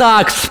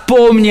 «Итак,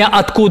 вспомни,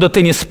 откуда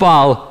ты не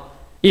спал,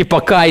 и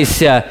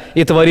покайся,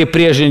 и твори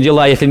прежние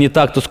дела. Если не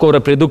так, то скоро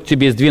приду к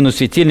тебе и сдвину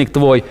светильник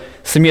твой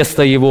с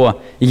места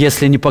его,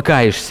 если не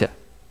покаешься».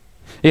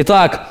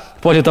 Итак,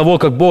 после того,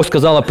 как Бог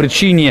сказал о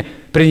причине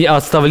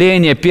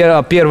оставления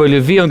первой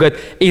любви, Он говорит: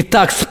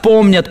 «Итак,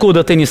 вспомни,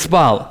 откуда ты не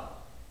спал».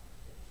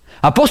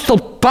 Апостол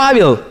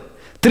Павел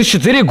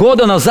 3-4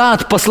 года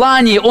назад в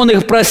послании он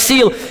их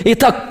просил: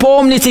 «Итак,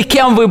 помните,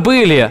 кем вы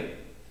были».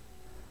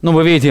 Но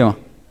мы видим,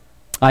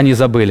 они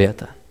забыли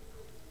это.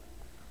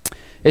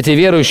 Эти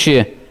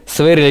верующие в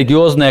своей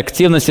религиозной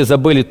активности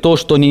забыли то,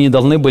 что они не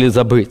должны были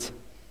забыть.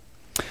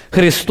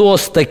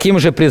 Христос таким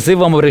же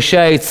призывом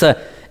обращается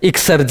и к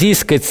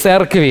Сардийской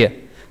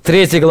церкви.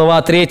 3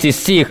 глава, 3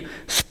 стих.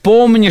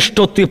 «Вспомни,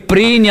 что ты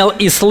принял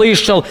и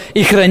слышал,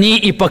 и храни,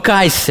 и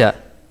покайся».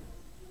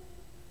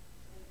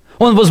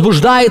 Он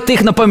возбуждает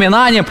их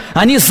напоминанием.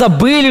 Они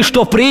забыли,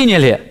 что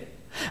приняли.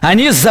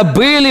 Они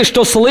забыли,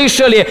 что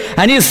слышали.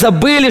 Они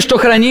забыли, что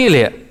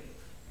хранили.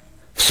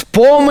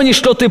 Вспомни,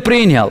 что ты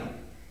принял.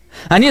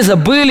 Они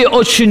забыли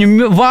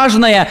очень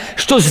важное,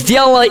 что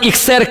сделала их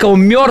церковь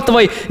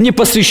мертвой,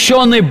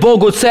 непосвященной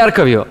Богу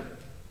церковью.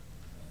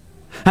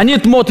 Они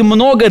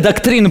много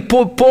доктрин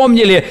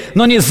помнили,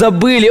 но они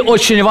забыли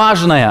очень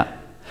важное.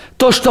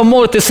 То, что,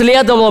 может, и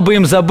следовало бы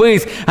им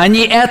забыть,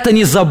 они это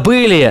не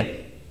забыли.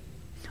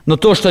 Но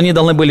то, что они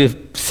должны были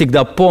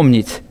всегда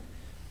помнить,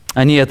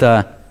 они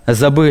это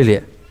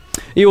забыли.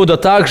 Иуда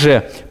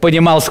также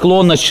понимал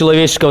склонность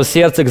человеческого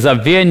сердца к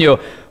забвению,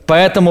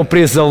 поэтому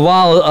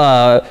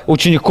призывал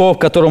учеников,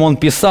 которым он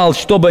писал,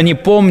 чтобы они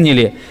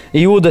помнили.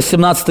 Иуда,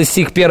 17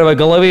 стих 1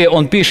 главы,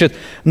 он пишет: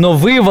 «Но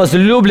вы,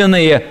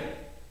 возлюбленные,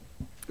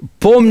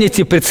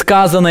 помните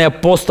предсказанное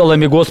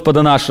апостолами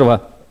Господа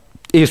нашего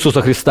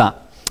Иисуса Христа».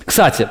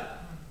 Кстати,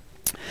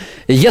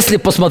 если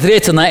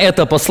посмотреть на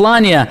это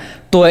послание,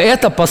 то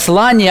это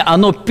послание,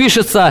 оно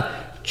пишется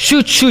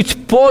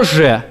чуть-чуть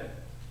позже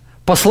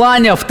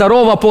послания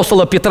второго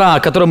апостола Петра,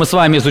 которое мы с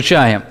вами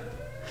изучаем.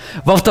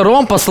 Во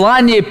втором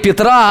послании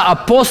Петра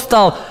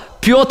апостол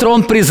Петр,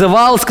 он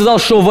призывал, сказал,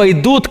 что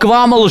войдут к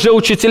вам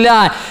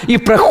лжеучителя, и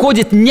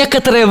проходит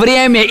некоторое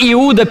время,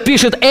 Иуда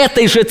пишет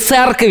этой же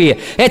церкви,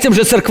 этим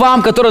же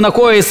церквам, которые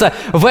находятся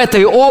в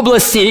этой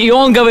области, и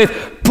он говорит: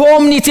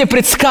 помните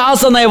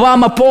предсказанное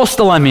вам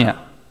апостолами.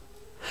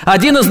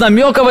 Один из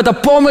намеков – это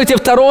помните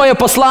второе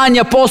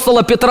послание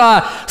апостола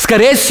Петра.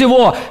 Скорее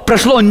всего,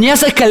 прошло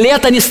несколько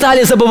лет, они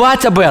стали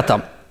забывать об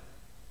этом.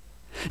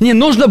 Не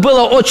нужно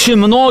было очень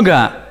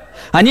много.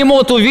 Они,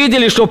 может,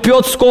 увидели, что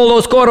Петр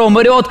скоро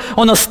умрет,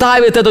 он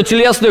оставит эту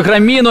телесную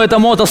храмину, это,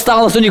 может,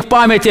 осталось у них в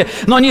памяти,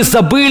 но они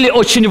забыли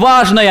очень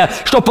важное,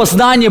 что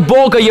познание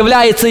Бога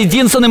является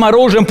единственным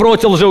оружием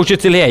против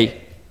лжеучителей.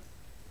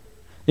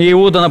 И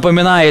Иуда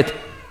напоминает: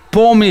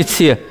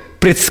 помните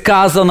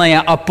предсказанное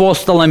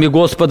апостолами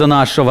Господа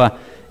нашего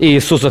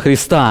Иисуса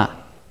Христа.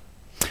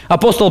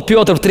 Апостол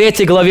Петр в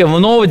 3 главе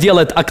вновь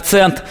делает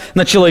акцент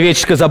на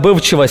человеческой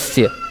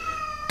забывчивости.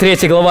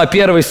 3 глава,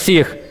 1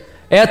 стих.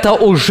 «Это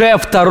уже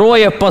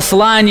второе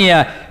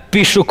послание,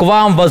 пишу к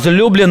вам,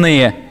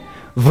 возлюбленные.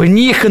 В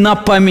них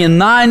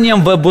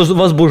напоминанием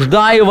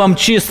возбуждаю вам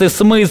чистый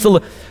смысл,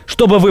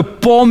 чтобы вы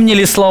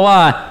помнили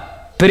слова,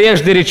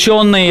 прежде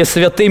реченные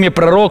святыми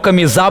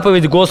пророками,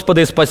 заповедь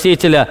Господа и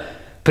Спасителя,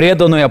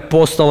 преданную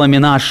апостолами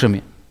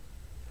нашими».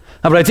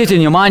 Обратите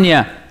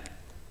внимание,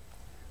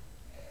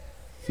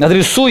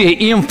 адресуя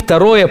им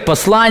второе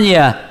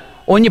послание,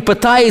 он не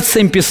пытается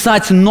им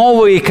писать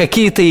новые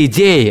какие-то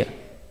идеи.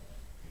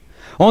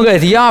 Он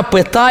говорит: я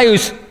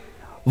пытаюсь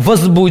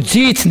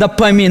возбудить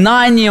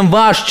напоминанием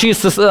ваш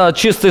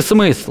чистый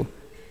смысл.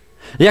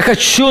 Я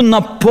хочу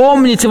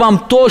напомнить вам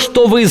то,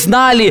 что вы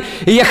знали,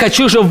 и я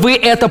хочу, чтобы вы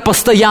это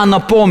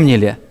постоянно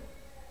помнили.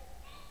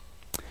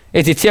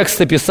 Эти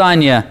тексты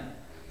Писания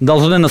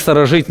должны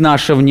насторожить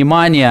наше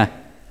внимание.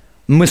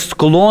 Мы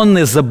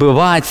склонны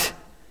забывать,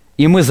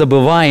 и мы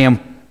забываем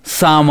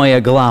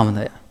самое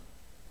главное.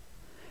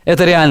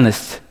 Это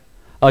реальность,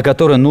 о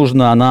которой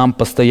нужно нам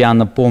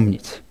постоянно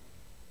помнить.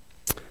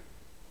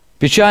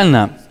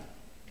 Печально,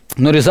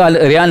 но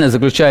реальность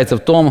заключается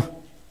в том,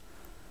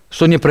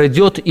 что не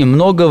пройдет и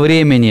много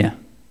времени,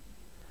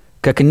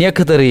 как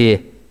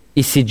некоторые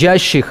из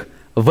сидящих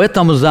в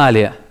этом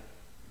зале,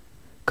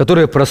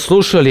 которые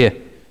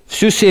прослушали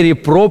всю серию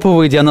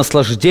проповедей о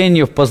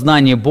наслаждении в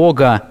познании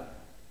Бога,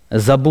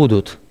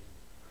 забудут,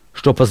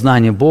 что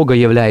познание Бога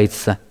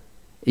является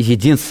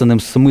единственным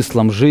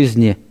смыслом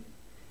жизни,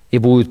 и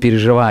будут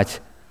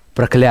переживать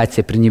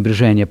проклятие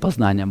пренебрежения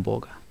познанием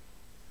Бога.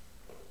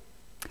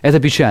 Это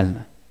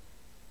печально.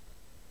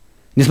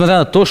 Несмотря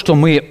на то, что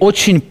мы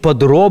очень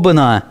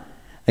подробно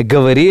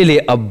говорили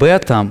об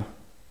этом,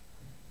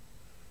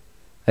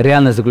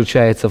 реальность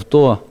заключается в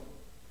том,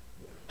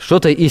 что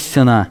эта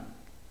истина,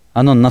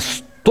 она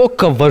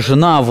настолько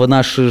важна в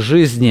нашей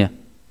жизни,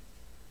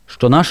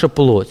 что наша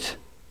плоть,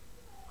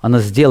 она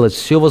сделает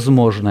все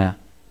возможное,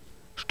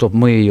 чтобы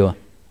мы ее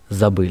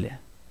забыли.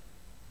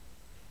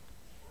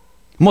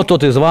 Вот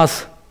тот из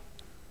вас,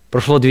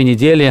 прошло 2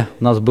 недели,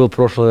 у нас был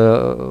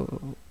прошлое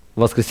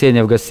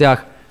воскресенье в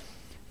гостях,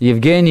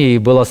 Евгений, и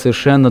было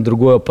совершенно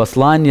другое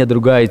послание,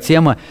 другая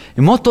тема.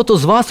 И может кто-то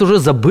из вас уже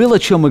забыл, о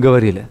чем мы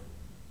говорили.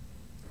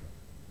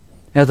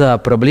 Это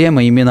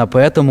проблема, именно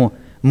поэтому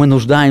мы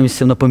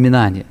нуждаемся в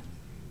напоминании.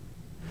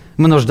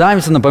 Мы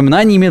нуждаемся в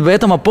напоминании, именно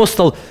поэтому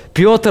апостол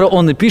Петр,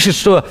 он и пишет,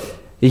 что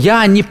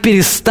 «я не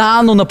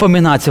перестану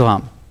напоминать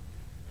вам».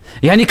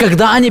 Я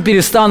никогда не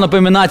перестану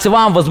напоминать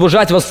вам,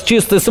 возбуждать вас в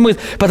чистый смысл,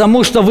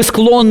 потому что вы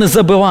склонны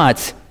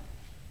забывать.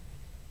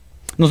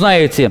 Ну,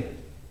 знаете,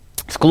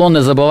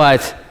 склонность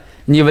забывать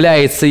не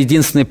является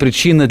единственной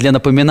причиной для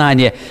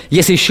напоминания.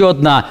 Есть еще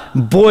одна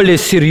более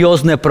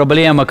серьезная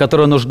проблема,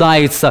 которая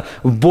нуждается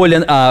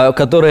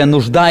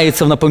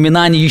в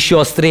напоминании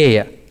еще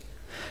острее.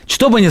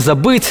 Чтобы не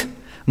забыть,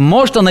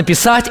 можно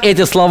написать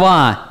эти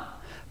слова.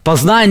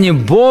 Познание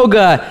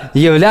Бога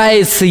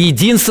является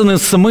единственным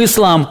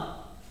смыслом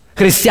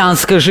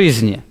христианской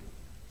жизни.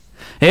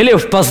 Или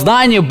в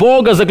познании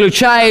Бога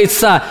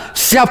заключается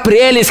вся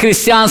прелесть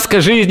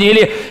христианской жизни,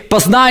 или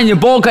познание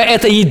Бога –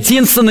 это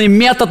единственный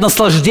метод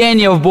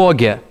наслаждения в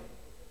Боге.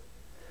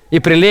 И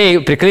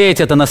приклеить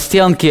это на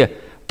стенке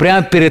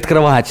прямо перед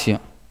кроватью.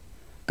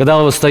 Когда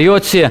вы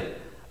встаете,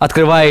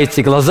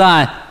 открываете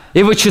глаза,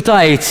 и вы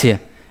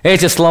читаете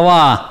эти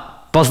слова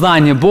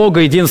 «познание Бога,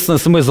 единственный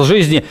смысл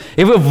жизни»,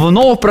 и вы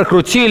вновь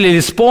прокрутили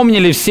или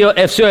вспомнили все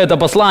это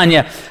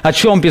послание, о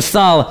чем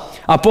писал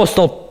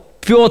апостол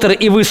Петр,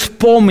 и вы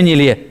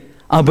вспомнили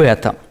об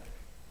этом.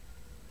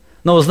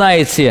 Но вы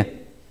знаете,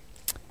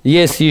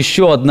 есть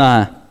еще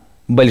одна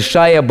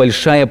большая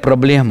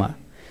проблема.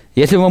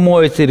 Если вы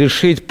можете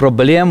решить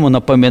проблему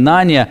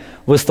напоминания,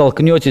 вы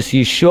столкнетесь с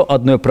еще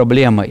одной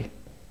проблемой.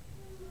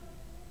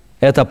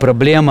 Это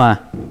проблема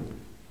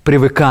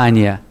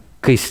привыкания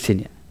к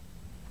истине.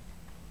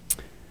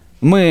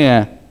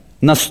 Мы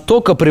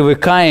настолько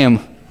привыкаем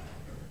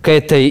к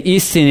этой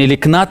истине или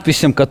к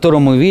надписям,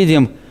 которые мы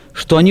видим,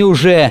 что они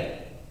уже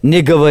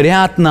не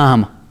говорят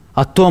нам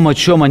о том, о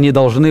чем они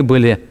должны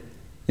были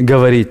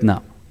говорить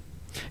нам.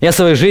 Я в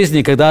своей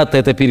жизни когда-то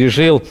это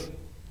пережил,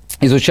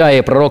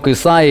 изучая пророка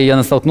Исаии, я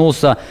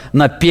натолкнулся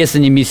на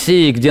песни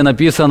Мессии, где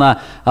написано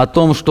о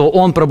том, что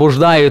Он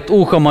пробуждает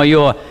ухо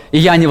мое, и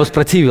я не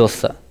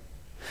воспротивился.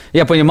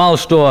 Я понимал,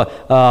 что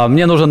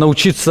мне нужно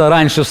научиться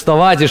раньше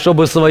вставать, и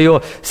чтобы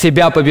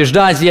себя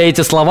побеждать, я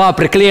эти слова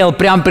приклеил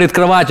прямо перед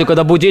кроватью,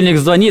 когда будильник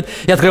звонит,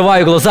 я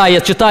открываю глаза,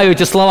 я читаю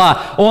эти слова: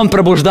 «Он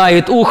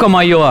пробуждает ухо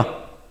мое».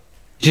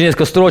 Через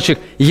несколько строчек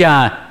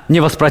я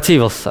не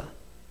воспротивился.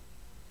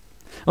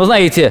 Вы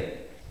знаете,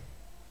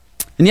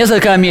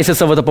 несколько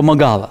месяцев это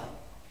помогало.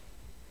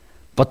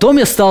 Потом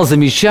я стал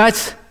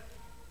замечать,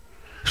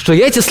 что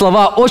я эти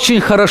слова очень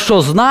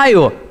хорошо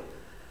знаю,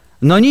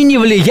 но они не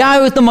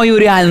влияют на мою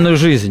реальную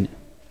жизнь.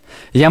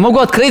 Я могу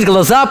открыть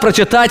глаза,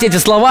 прочитать эти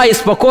слова и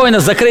спокойно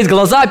закрыть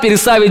глаза,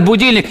 переставить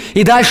будильник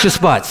и дальше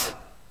спать.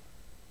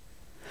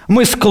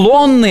 Мы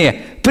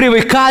склонны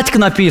привыкать к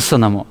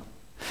написанному.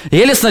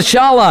 Или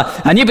сначала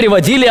они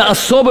приводили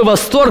особый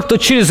восторг, то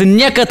через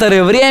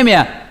некоторое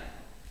время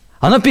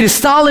оно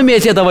перестало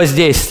иметь это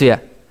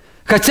воздействие.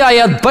 Хотя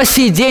я по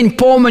сей день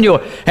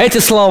помню эти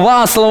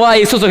слова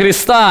Иисуса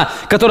Христа,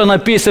 которые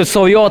написывают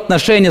свое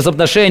отношение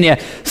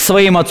с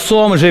своим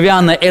Отцом,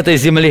 живя на этой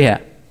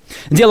земле.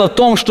 Дело в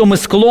том, что мы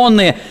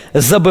склонны,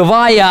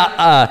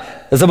 забывая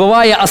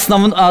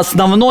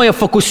основное,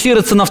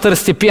 фокусироваться на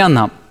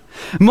второстепенном.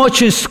 Мы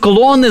очень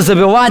склонны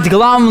забывать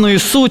главную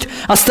суть,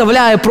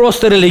 оставляя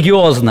просто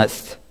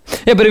религиозность.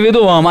 Я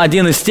приведу вам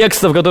один из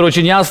текстов, который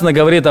очень ясно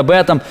говорит об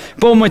этом.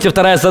 Помните,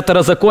 2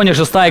 Второзаконие,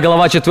 6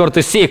 глава,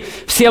 4 стих.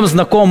 Всем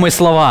знакомые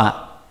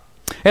слова.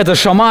 Это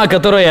шама,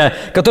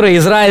 которое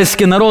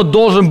израильский народ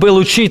должен был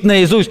учить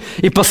наизусть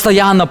и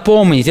постоянно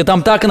помнить. И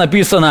там так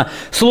написано: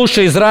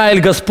 «Слушай,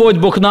 Израиль, Господь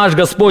Бог наш,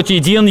 Господь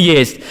един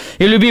есть.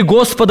 И люби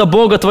Господа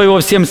Бога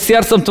твоего всем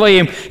сердцем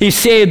твоим, и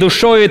всей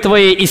душою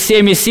твоей, и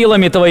всеми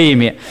силами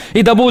твоими.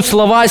 И да будут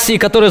слова сии,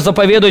 которые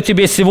заповедую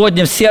тебе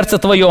сегодня в сердце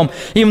твоем,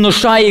 и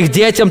внушай их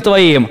детям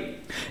твоим.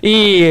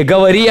 И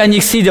говори о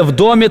них, сидя в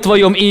доме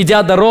твоем, и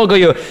идя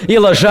дорогою, и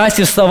ложась,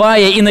 и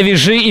вставая, и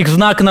навяжи их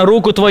знак на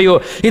руку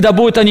твою, и да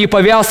будут они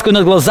повязкой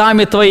над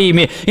глазами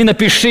твоими, и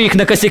напиши их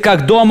на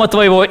косяках дома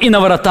твоего и на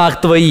воротах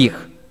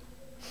твоих».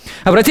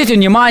 Обратите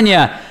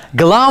внимание,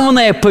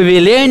 главное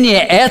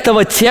повеление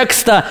этого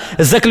текста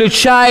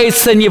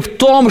заключается не в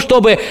том,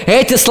 чтобы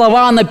эти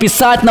слова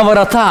написать на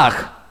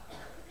воротах,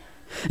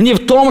 не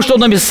в том,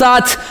 чтобы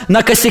написать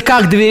на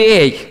косяках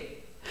дверей,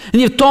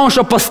 не в том,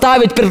 чтобы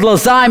поставить перед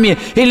глазами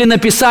или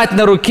написать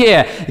на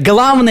руке.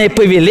 Главное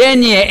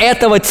повеление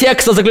этого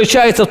текста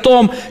заключается в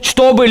том,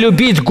 чтобы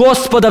любить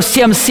Господа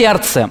всем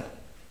сердцем.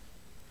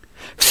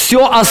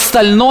 Все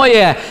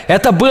остальное –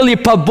 это были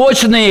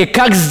побочные,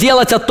 как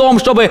сделать о том,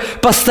 чтобы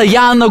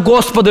постоянно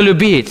Господа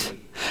любить.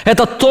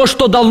 Это то,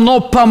 что должно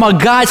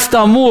помогать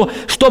тому,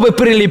 чтобы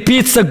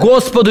прилепиться к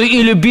Господу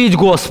и любить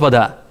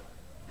Господа.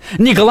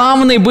 Не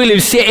главные были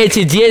все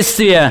эти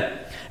действия.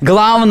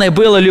 Главное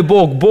было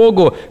любовь к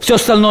Богу, все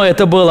остальное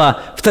это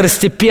было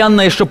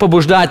второстепенное, что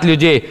побуждать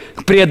людей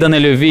к преданной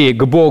любви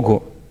к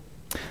Богу.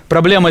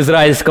 Проблема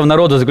израильского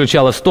народа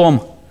заключалась в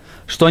том,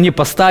 что они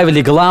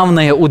поставили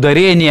главное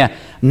ударение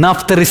на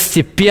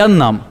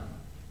второстепенном,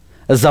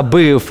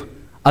 забыв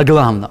о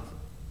главном.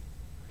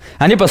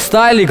 Они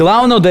поставили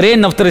главное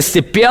ударение на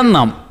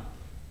второстепенном.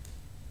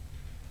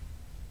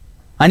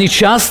 Они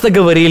часто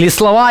говорили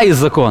слова из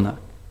закона.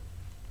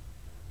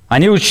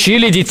 Они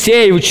учили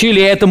детей,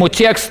 учили этому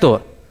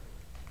тексту.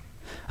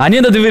 Они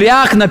на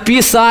дверях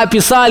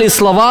писали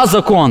слова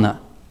закона.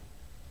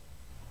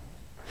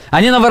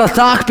 Они на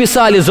воротах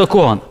писали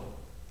закон.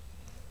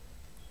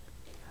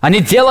 Они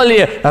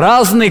делали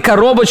разные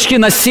коробочки,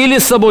 носили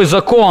с собой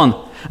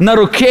закон на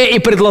руке и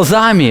пред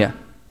глазами.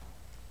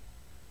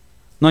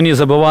 Но не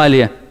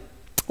забывали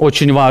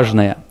очень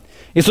важное.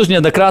 Иисус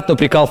неоднократно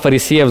упрекал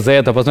фарисеев за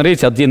это.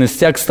 Посмотрите, один из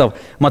текстов,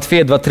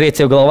 Матфея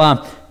 23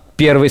 глава,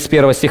 с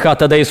 1 стиха.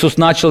 «Тогда Иисус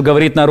начал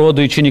говорить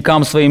народу и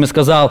ученикам своим и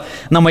сказал: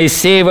 на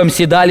Моисеевом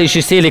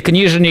седалище сели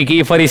книжники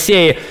и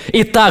фарисеи.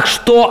 Итак,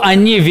 что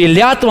они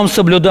велят вам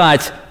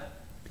соблюдать,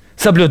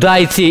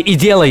 соблюдайте и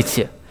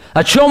делайте».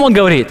 О чем он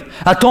говорит?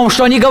 О том,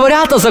 что они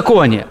говорят о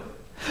законе.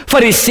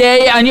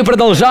 Фарисеи, они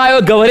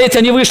продолжают говорить,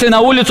 они вышли на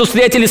улицу,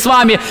 встретились с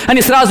вами,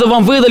 они сразу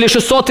вам выдали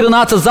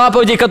 613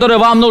 заповедей, которые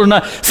вам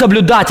нужно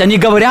соблюдать. Они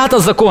говорят о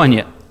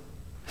законе.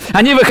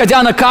 Они,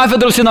 выходя на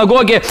кафедру в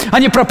синагоге,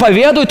 они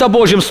проповедуют о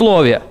Божьем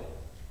Слове.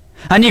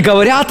 Они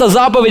говорят о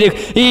заповедях,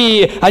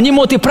 и они,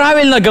 и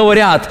правильно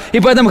говорят. И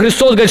поэтому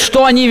Христос говорит,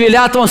 что они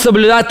велят вам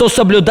соблюдать, то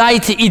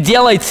соблюдайте и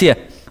делайте.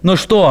 Но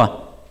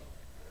что?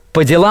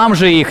 По делам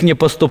же их не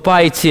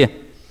поступайте,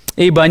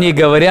 ибо они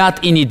говорят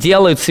и не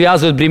делают,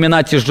 связывают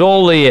бремена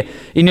тяжелые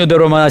и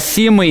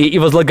недоносимые, и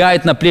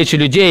возлагают на плечи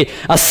людей,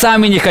 а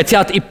сами не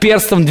хотят и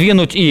перстом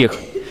двинуть их.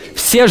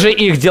 Все же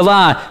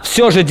дела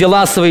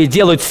свои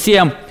делают с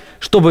тем,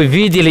 чтобы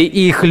видели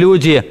их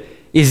люди.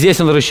 И здесь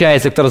он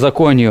возвращается к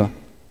второзаконию.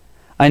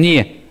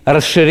 Они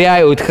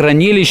расширяют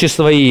хранилища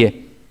свои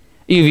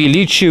и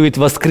увеличивают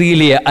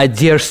воскрылие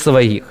одежд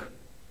своих.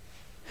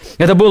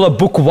 Это было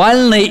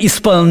буквальное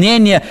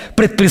исполнение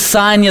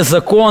предписания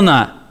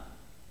закона.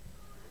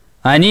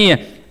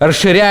 Они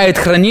расширяют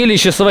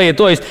хранилища свои,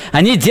 то есть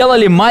они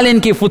делали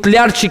маленькие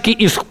футлярчики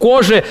из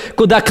кожи,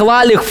 куда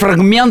клали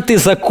фрагменты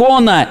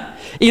закона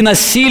и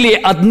носили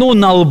одну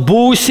на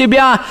лбу у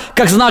себя,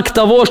 как знак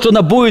того, что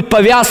она будет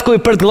повязкой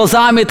перед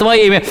глазами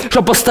твоими,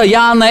 что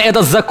постоянно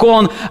этот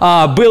закон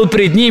был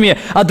пред ними,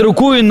 а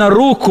другую на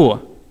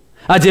руку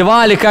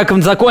одевали, как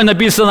в законе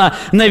написано: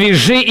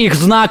 «Навяжи их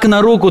знак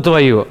на руку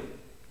твою».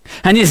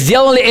 Они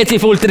сделали эти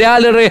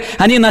футляры,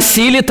 они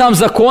носили там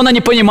закон, они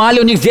понимали,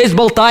 у них здесь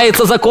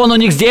болтается закон, у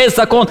них здесь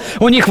закон,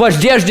 у них в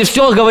одежде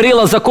все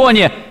говорило о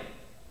законе,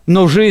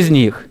 но в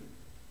жизни их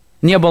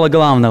не было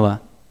главного.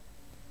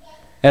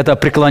 Это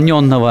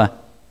преклоненного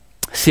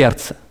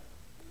сердца.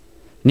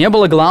 Не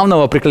было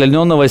главного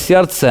преклоненного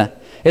сердца.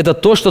 Это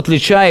то, что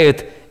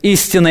отличает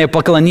истинное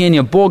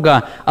поклонение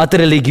Бога от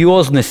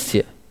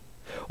религиозности.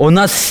 У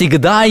нас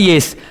всегда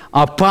есть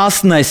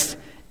опасность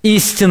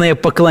истинное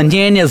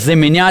поклонение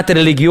заменять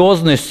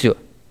религиозностью.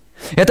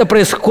 Это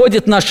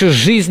происходит в нашей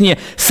жизни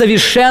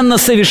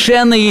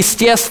совершенно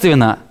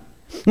естественно.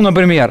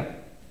 Например,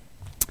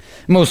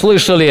 мы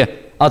услышали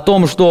о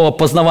том, что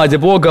познавать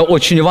Бога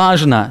очень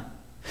важно.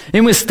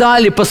 И мы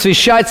стали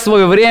посвящать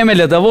свое время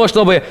для того,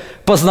 чтобы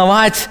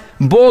познавать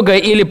Бога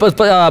или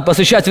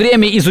посвящать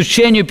время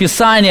изучению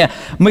Писания.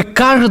 Мы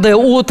каждое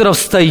утро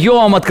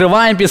встаем,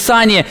 открываем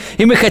Писание,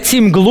 и мы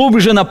хотим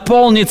глубже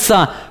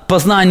наполниться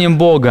познанием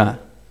Бога.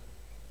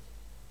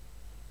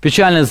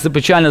 Печальность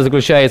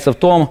заключается в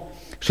том,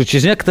 что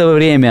через некоторое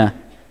время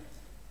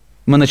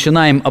мы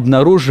начинаем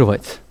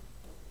обнаруживать,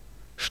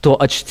 что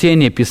от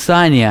чтения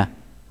Писания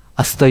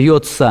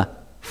остается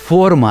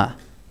форма,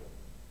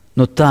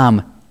 но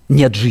там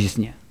нет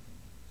жизни.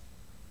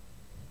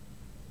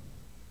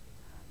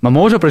 Мы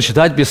можем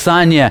прочитать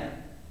Писание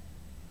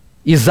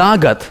и за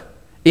год,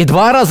 и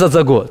 2 раза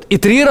за год, и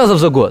 3 раза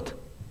за год,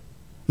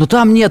 но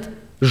там нет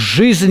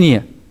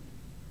жизни,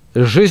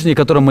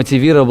 которая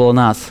мотивировала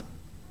нас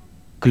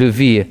к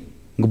любви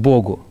к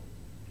Богу.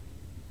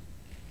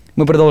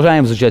 Мы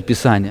продолжаем изучать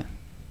Писание,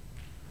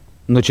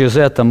 но через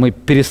это мы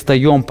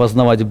перестаем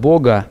познавать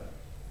Бога.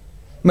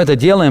 Мы это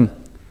делаем,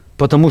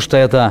 потому что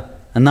это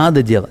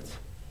надо делать.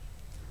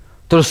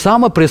 То же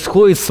самое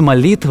происходит с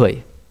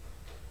молитвой.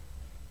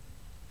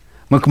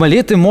 Мы к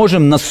молитве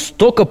можем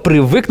настолько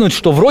привыкнуть,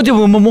 что вроде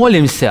бы мы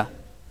молимся,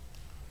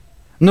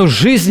 но в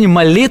жизни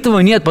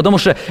молитвы нет, потому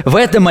что в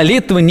этой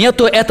молитве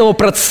нету этого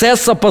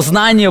процесса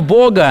познания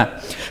Бога.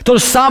 То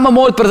же самое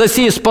может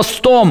произойти и с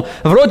постом.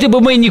 Вроде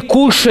бы мы не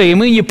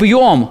кушаем, и не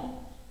пьем,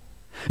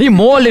 и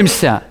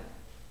молимся.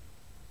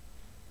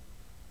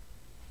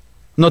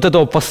 Но от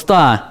этого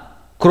поста,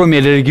 кроме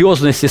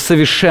религиозности,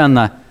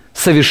 совершенно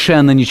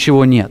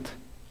ничего нет.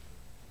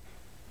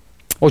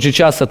 Очень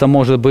часто это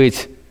может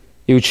быть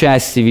и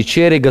участие в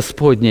вечере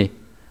Господней,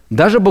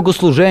 даже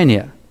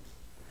богослужение.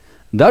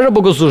 Даже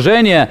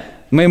богослужение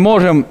мы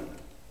можем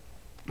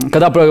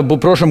Когда в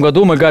прошлом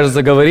году мы,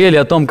 кажется, говорили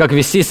о том, как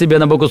вести себя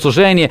на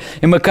богослужении,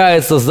 и мы,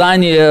 кажется,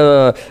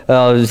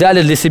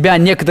 взяли для себя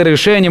некоторые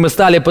решения, мы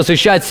стали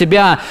посвящать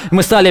себя,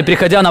 мы стали,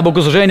 приходя на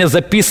богослужение,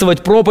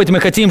 записывать проповедь, мы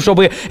хотим,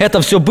 чтобы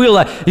это все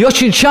было. И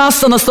очень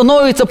часто оно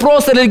становится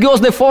просто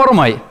религиозной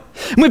формой.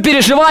 Мы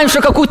переживаем,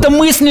 что какую-то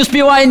мысль не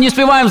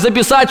успеваем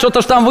записать,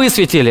 что-то ж там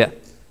высветили.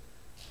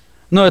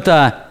 Но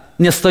это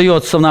не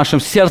остается в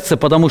нашем сердце,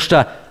 потому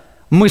что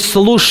мы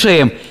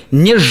слушаем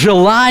не с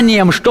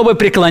желанием, чтобы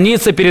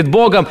преклониться перед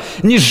Богом,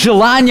 не с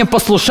желанием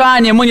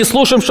послушания. Мы не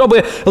слушаем,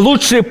 чтобы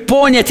лучше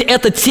понять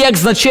этот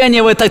текст,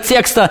 значение этого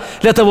текста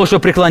для того,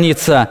 чтобы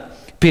преклониться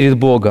перед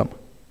Богом.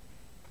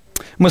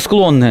 Мы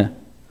склонны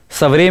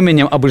со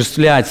временем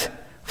обожествлять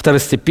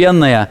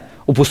второстепенное,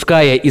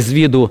 упуская из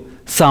виду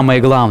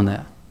самое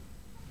главное.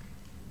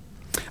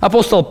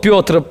 Апостол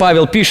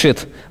Павел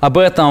пишет об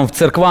этом в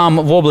церквам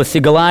в области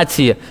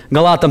Галатии,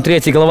 Галатам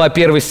 3 глава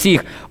 1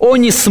 стих. «О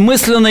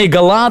несмысленные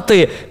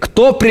галаты,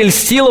 кто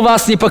прельстил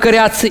вас не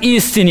покоряться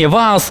истине,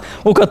 вас,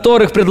 у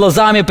которых пред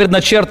глазами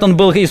предначертан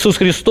был Иисус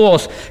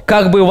Христос,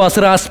 как бы у вас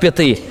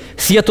распятый.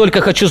 Сие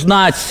только хочу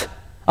знать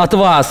от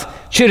вас,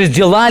 через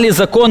дела ли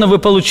закона вы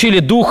получили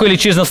духа или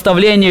через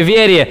наставление в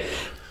вере?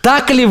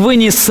 Так ли вы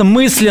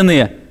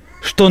несмысленны,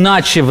 что,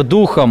 начав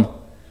духом,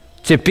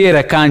 теперь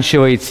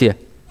оканчиваете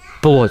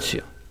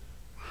плотью?»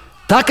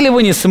 Так ли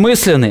вы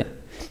несмысленны?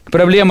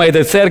 Проблема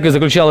этой церкви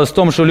заключалась в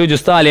том, что люди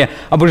стали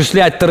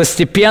обожествлять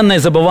второстепенное,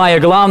 забывая о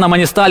главном,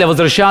 они стали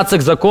возвращаться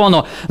к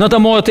закону, но это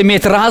может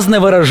иметь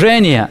разные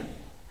выражения.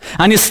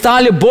 Они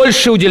стали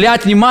больше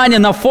уделять внимание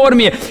на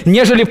форме,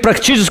 нежели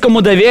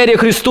практическому доверию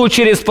Христу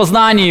через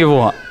познание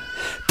Его.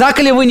 Так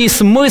ли вы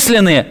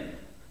несмысленны,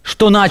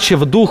 что,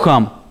 начав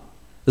духом,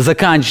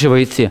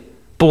 заканчиваете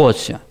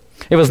плотью?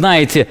 И вы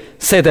знаете,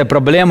 с этой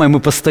проблемой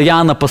мы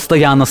постоянно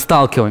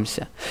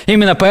сталкиваемся.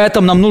 Именно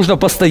поэтому нам нужно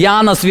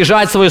постоянно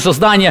освежать свое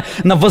сознание,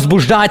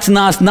 возбуждать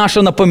нас,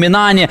 наше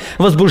напоминание,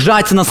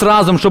 возбуждать нас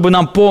разум, чтобы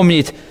нам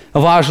помнить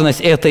важность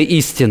этой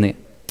истины.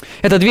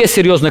 Это две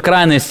серьезные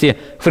крайности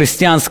в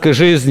христианской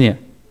жизни.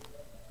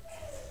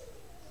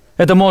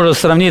 Это можно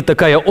сравнить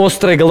такая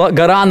острая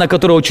гора, на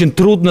которой очень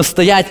трудно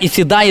стоять, и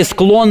всегда есть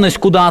склонность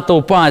куда-то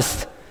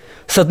упасть.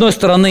 С одной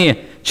стороны,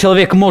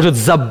 человек может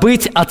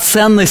забыть о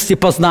ценности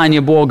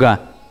познания Бога.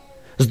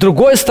 С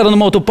другой стороны,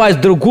 может упасть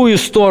в другую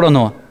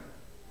сторону,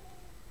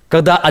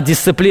 когда от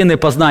дисциплины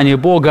познания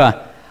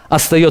Бога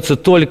остается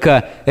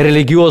только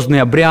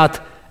религиозный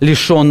обряд,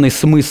 лишенный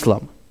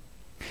смыслом.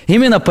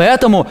 Именно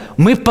поэтому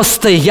мы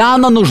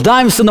постоянно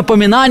нуждаемся в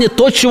напоминании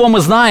то, чего мы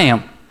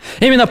знаем.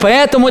 Именно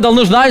поэтому мы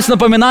должны нуждаться в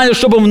напоминании,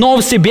 чтобы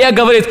вновь себе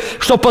говорить,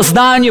 что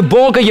познание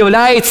Бога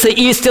является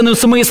истинным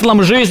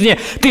смыслом жизни.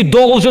 Ты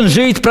должен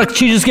жить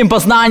практическим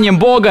познанием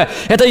Бога.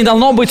 Это не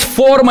должно быть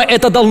формой,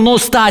 это должно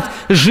стать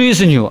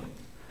жизнью.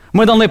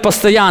 Мы должны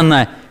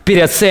постоянно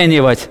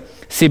переоценивать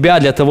себя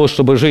для того,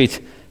 чтобы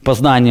жить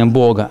познанием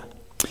Бога.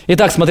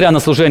 Итак, смотря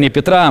на служение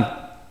Петра,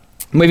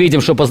 мы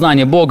видим, что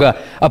познание Бога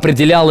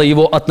определяло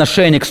его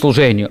отношение к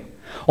служению.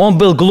 Он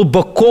был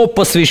глубоко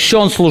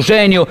посвящен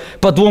служению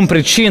по двум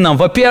причинам.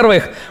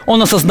 Во-первых,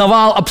 он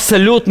осознавал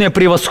абсолютное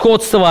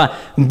превосходство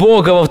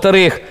Бога.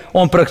 Во-вторых,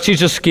 он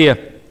практически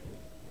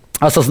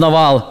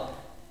осознавал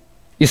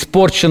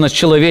испорченность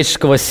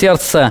человеческого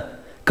сердца,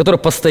 которое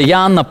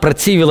постоянно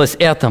противилось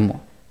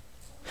этому.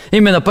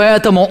 Именно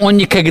поэтому он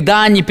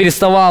никогда не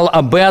переставал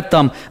об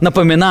этом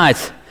напоминать.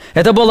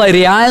 Это была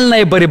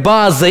реальная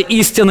борьба за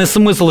истинный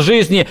смысл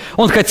жизни.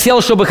 Он хотел,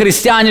 чтобы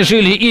христиане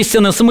жили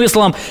истинным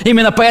смыслом.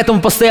 Именно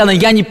поэтому постоянно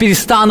я не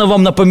перестану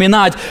вам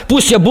напоминать.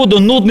 Пусть я буду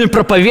нудным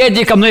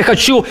проповедником, но я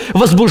хочу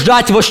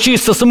возбуждать ваш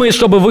чистый смысл,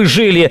 чтобы вы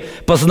жили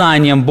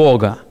познанием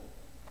Бога.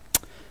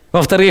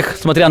 Во-вторых,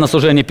 смотря на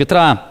служение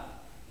Петра,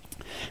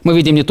 мы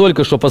видим не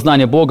только, что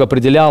познание Бога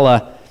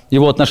определяло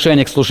его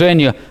отношение к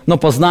служению, но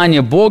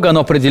познание Бога,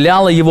 оно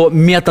определяло его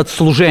метод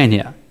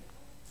служения.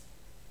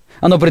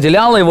 Оно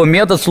определяло его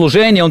метод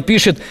служения. Он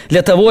пишет: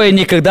 «Для того я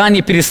никогда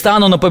не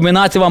перестану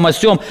напоминать вам о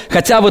сем,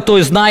 хотя вы то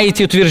и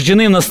знаете,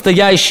 утверждены в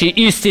настоящей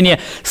истине,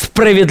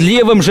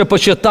 справедливым же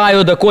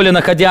почитаю, доколе,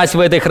 находясь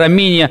в этой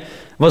храмине,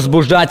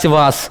 возбуждать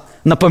вас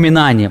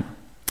напоминанием».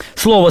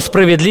 Слово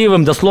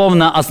 «справедливым»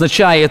 дословно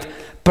означает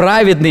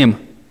 «праведным»,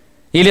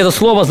 или это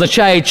слово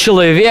означает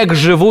 «человек,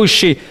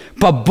 живущий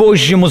по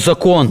Божьему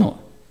закону».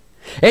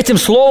 Этим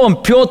словом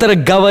Петр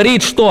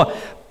говорит, что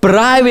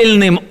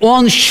правильным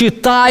он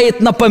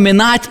считает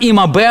напоминать им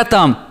об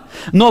этом,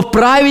 но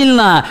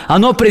правильно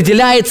оно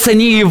определяется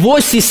не его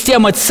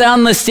системой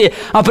ценностей,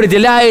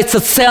 определяется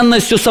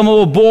ценностью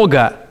самого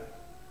Бога.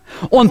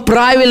 Он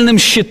правильным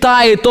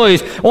считает, то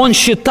есть он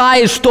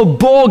считает, что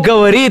Бог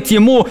говорит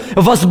ему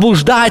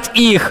возбуждать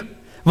их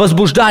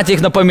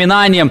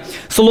напоминанием.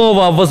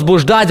 Слово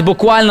 «возбуждать»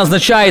 буквально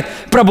означает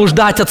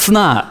 «пробуждать от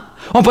сна».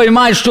 Он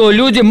понимает, что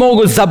люди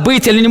могут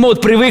забыть или не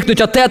могут привыкнуть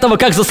от этого,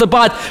 как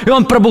засыпать. И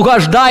он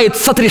пробуждает,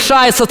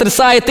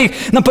 сотрясает их,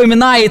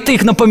 напоминает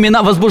их,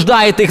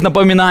 возбуждает их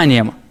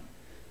напоминанием.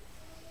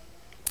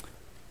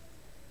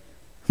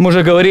 Мы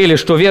уже говорили,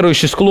 что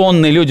верующие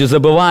склонны люди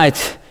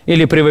забывать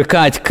или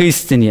привыкать к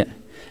истине.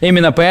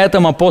 Именно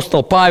поэтому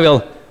апостол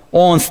Павел,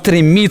 он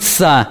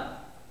стремится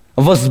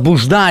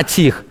возбуждать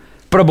их,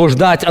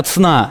 пробуждать от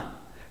сна.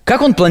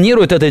 Как он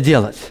планирует это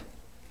делать?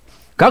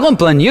 Как он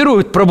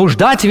планирует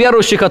пробуждать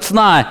верующих от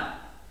сна?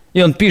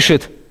 И он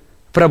пишет: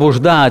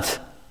 пробуждать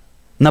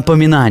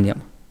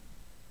напоминанием.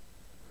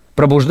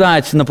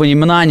 Пробуждать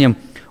напоминанием.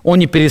 Он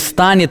не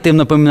перестанет им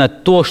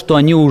напоминать то, что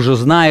они уже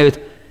знают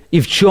и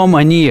в чем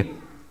они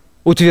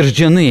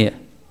утверждены.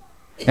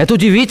 Это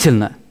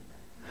удивительно.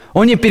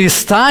 Он не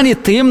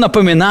перестанет им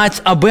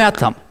напоминать об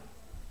этом.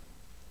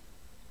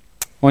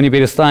 Он не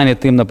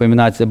перестанет им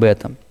напоминать об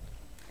этом.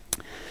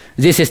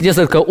 Здесь есть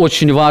несколько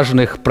очень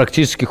важных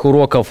практических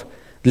уроков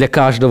для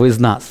каждого из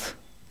нас.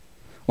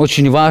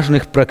 Очень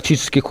важных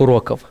практических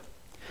уроков.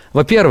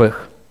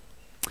 Во-первых,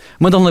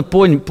 мы должны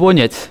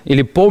понять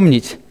или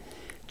помнить,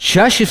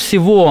 чаще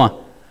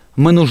всего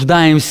мы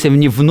нуждаемся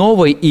не в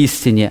новой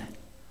истине,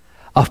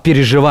 а в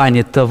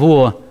переживании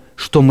того,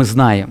 что мы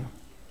знаем.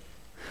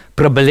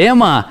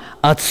 Проблема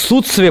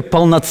отсутствия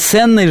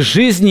полноценной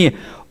жизни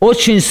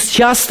очень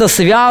часто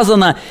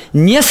связана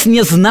не с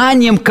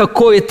незнанием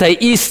какой-то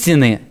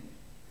истины,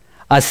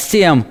 а с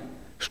тем,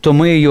 что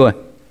мы ее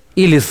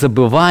или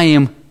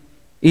забываем,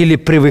 или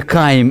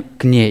привыкаем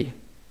к ней.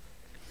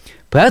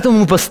 Поэтому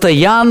мы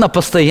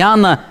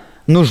постоянно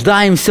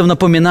нуждаемся в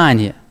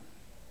напоминании.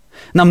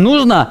 Нам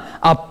нужно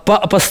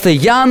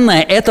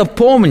постоянно это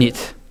помнить.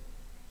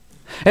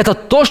 Это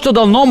то, что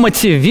должно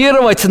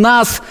мотивировать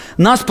нас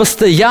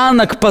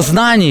постоянно к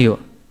познанию.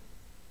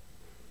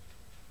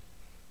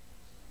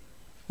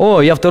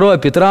 Я 2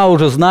 Петра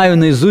уже знаю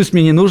наизусть,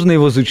 мне не нужно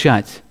его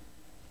изучать.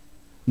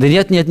 Да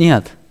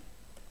нет.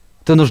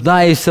 Ты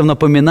нуждаешься в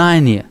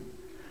напоминании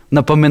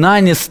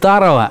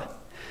старого.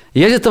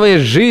 Если твоя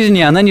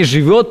жизнь, она не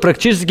живет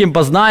практическим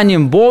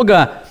познанием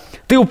Бога,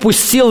 ты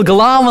упустил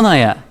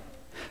главное.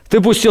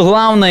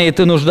 И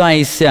ты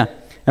нуждаешься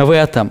в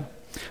этом.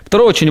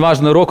 Второй очень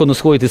важный урок, он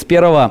исходит из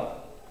первого.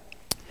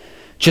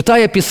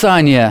 Читая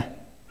Писание,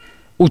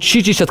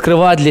 учитесь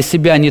открывать для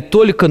себя не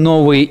только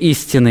новые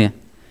истины,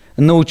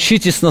 но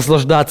учитесь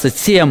наслаждаться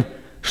тем,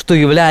 что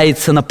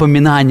является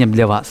напоминанием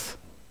для вас.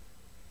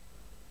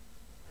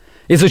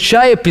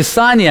 Изучая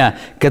Писание,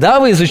 когда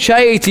вы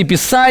изучаете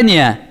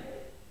Писание,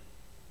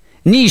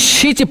 не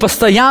ищите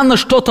постоянно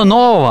что-то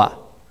нового.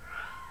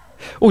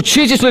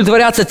 Учитесь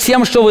удовлетворяться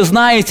тем, что вы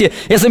знаете.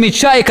 Я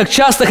замечаю, как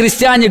часто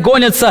христиане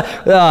гонятся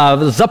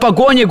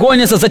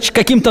за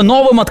каким-то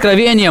новым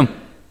откровением.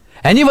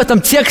 Они в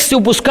этом тексте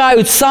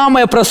упускают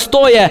самое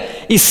простое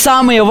и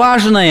самое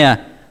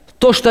важное.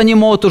 То, что они,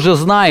 может, уже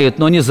знают,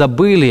 но они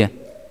забыли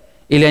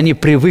или они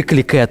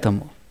привыкли к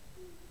этому.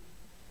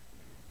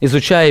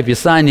 Изучая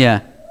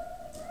Писание,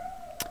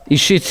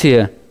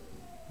 ищите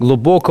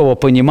глубокого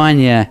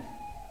понимания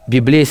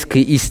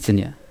библейской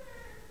истине.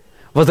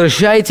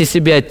 Возвращайте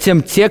себя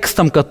тем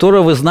текстам,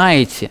 которые вы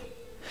знаете.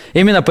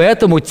 Именно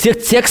поэтому те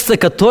тексты,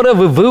 которые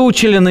вы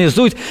выучили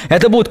наизусть,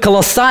 это будет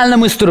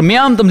колоссальным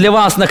инструментом для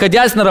вас.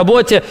 Находясь на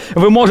работе,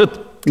 вы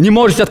не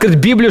можете открыть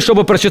Библию,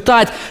 чтобы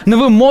прочитать, но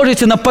вы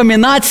можете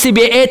напоминать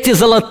себе эти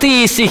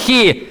золотые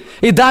стихи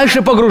и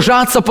дальше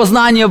погружаться в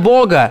познание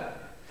Бога.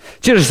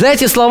 Через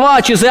эти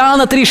слова, через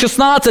Иоанна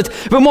 3,16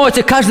 вы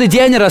можете каждый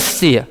день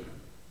расти.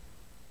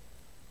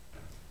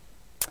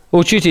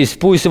 Учитесь,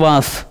 пусть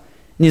вас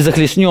не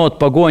захлестнет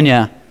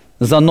погоня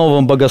за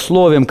новым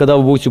богословием, когда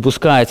вы будете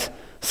упускать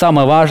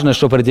самое важное,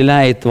 что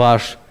определяет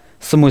ваш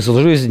смысл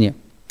жизни.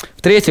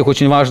 В-третьих,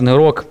 очень важный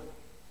урок.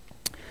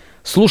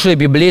 Слушая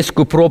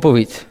библейскую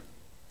проповедь,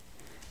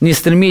 не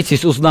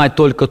стремитесь узнать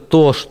только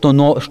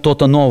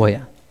что-то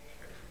новое.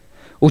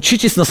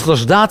 Учитесь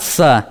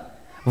наслаждаться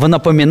в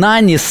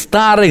напоминании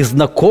старых,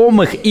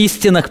 знакомых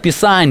истинах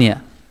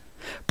Писания.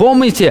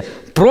 Помните,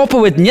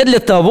 проповедь не для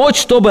того,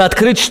 чтобы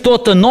открыть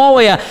что-то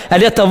новое, а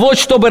для того,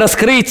 чтобы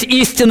раскрыть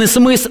истинный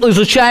смысл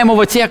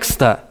изучаемого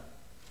текста.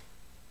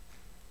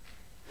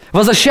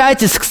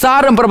 Возвращайтесь к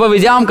старым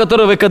проповедям,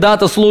 которые вы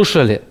когда-то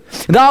слушали.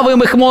 Да, вы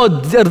их,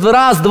 может,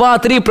 раз, два,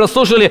 три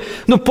прослушали,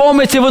 но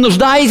помните, вы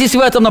нуждаетесь в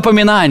этом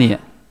напоминании.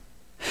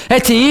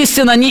 Эти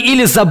истины, они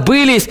или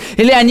забылись,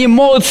 или они,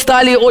 может,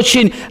 стали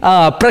очень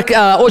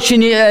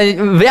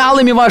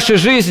вялыми в вашей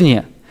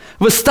жизни.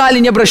 Вы стали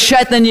не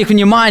обращать на них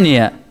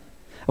внимания.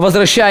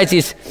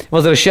 Возвращайтесь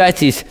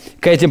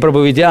к этим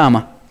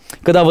проповедям.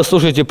 Когда вы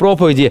слушаете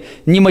проповеди,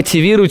 не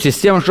мотивируйтесь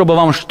тем, чтобы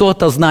вам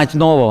что-то знать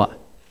нового.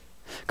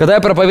 Когда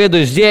я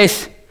проповедую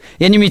здесь,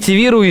 я не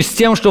мотивируюсь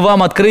тем, что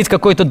вам открыть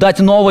дать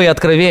новые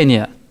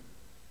откровения.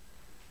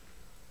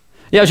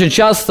 Я очень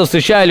часто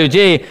встречаю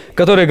людей,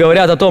 которые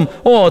говорят о том: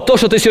 то,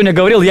 что ты сегодня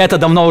говорил, я это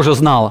давно уже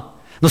знал.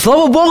 Но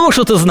слава Богу,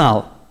 что ты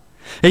знал.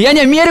 И я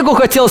не Америку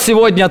хотел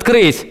сегодня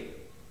открыть.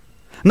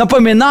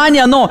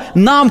 Напоминание, оно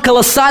нам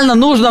колоссально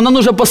нужно. Нам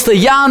нужно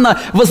постоянно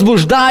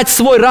возбуждать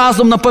свой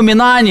разум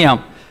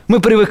напоминанием. Мы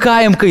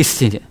привыкаем к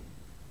истине.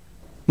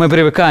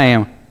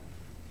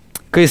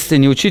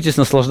 Учитесь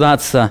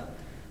наслаждаться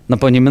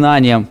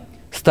напоминанием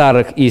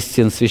старых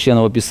истин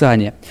Священного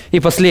Писания. И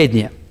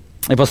последнее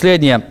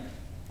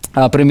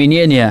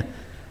применение.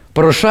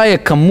 Поручая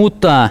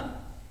кому-то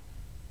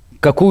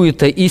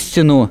какую-то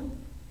истину,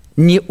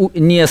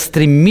 не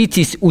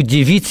стремитесь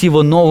удивить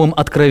его новым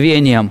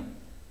откровением,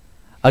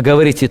 а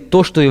говорите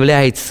то, что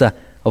является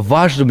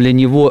важным для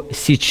него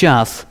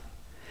сейчас,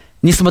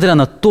 несмотря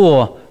на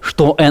то,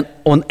 что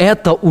он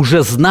это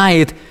уже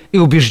знает и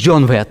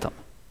убежден в этом.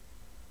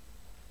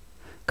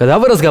 Когда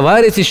вы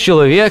разговариваете с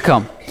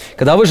человеком,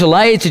 когда вы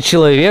желаете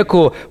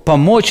человеку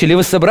помочь, или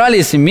вы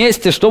собрались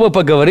вместе, чтобы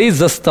поговорить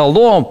за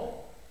столом,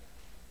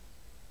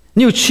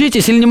 не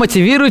учитесь или не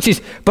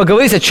мотивируйтесь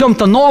поговорить о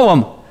чем-то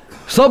новом,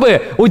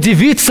 чтобы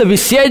удивить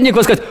собеседника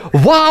и сказать: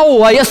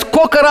 «Вау, а я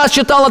сколько раз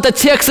читал этот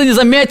текст и не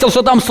заметил,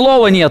 что там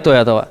слова нету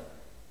этого».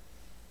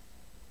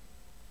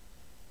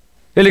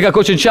 Или как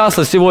очень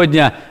часто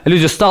сегодня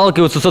люди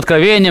сталкиваются с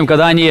откровением,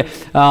 когда они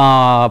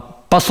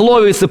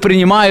пословицы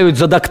принимают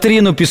за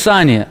доктрину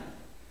Писания.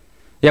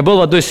 Я был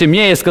в одной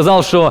семье и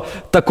сказал, что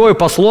такой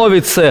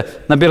пословицы,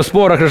 например, в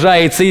спорах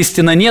рождается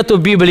истина, нету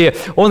в Библии.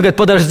 Он говорит: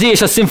 подожди, я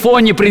сейчас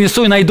симфонии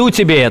принесу и найду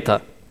тебе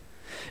это.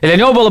 И для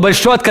него было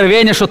большое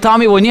откровение, что там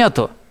его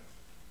нету.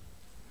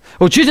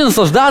 Учитесь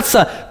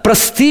наслаждаться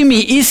простыми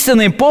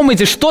истинами.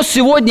 Помните, что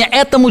сегодня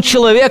этому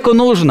человеку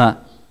нужно.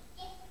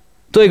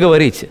 То и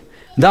говорите.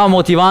 Да, он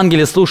вот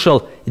Евангелие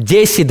слушал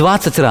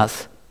 10-20 раз.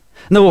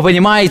 Но вы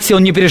понимаете,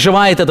 он не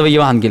переживает этого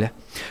Евангелия.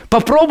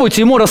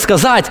 Попробуйте ему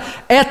рассказать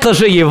это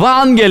же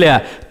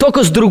Евангелие,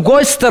 только с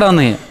другой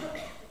стороны.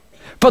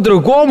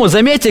 По-другому,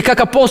 заметьте, как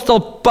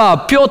апостол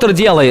Петр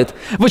делает.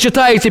 Вы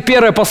читаете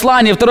первое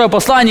послание, второе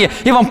послание,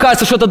 и вам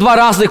кажется, что это два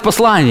разных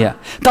послания.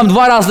 Там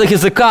два разных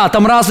языка,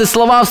 там разные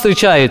слова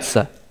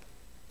встречаются.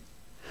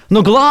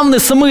 Но главный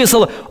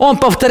смысл, он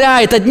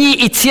повторяет одни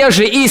и те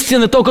же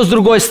истины, только с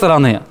другой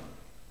стороны.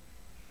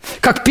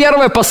 Как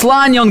первое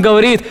послание он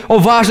говорит о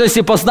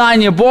важности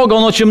познания Бога,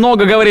 он очень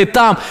много говорит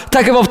там,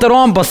 так и во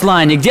втором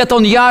послании. Где-то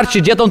он ярче,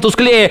 где-то он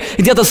тусклее,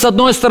 где-то с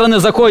одной стороны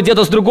заходит,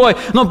 где-то с другой,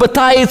 но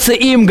пытается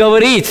им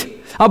говорить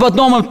об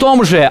одном и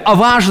том же, о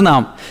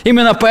важном.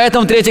 Именно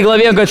поэтому в 3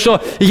 главе он говорит, что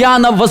я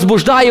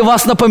возбуждаю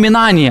вас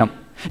напоминанием.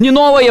 Не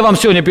новое я вам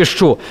сегодня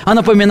пишу, а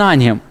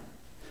напоминанием.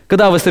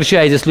 Когда вы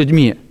встречаетесь с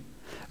людьми,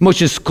 мы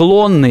очень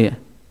склонны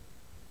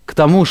к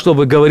тому,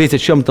 чтобы говорить о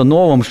чем-то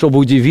новом, чтобы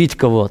удивить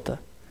кого-то.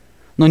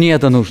 Но не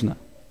это нужно.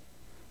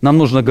 Нам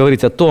нужно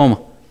говорить о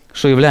том,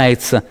 что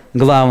является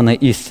главной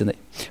истиной.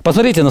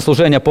 Посмотрите на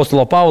служение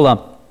апостола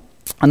Павла.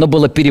 Оно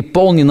было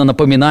переполнено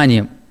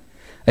напоминанием.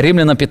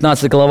 Римлянам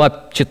 15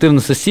 глава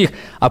 14 стих.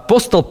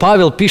 Апостол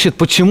Павел пишет,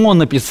 почему он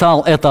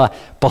написал это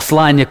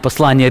послание к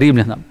посланию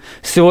римлянам.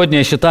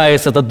 Сегодня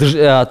считается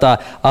это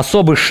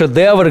особый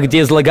шедевр,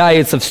 где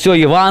излагается все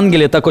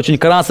Евангелие так очень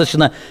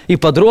красочно и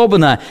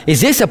подробно. И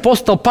здесь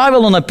апостол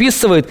Павел, он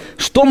описывает,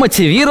 что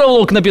мотивировало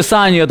его к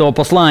написанию этого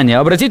послания.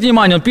 Обратите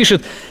внимание, он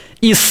пишет: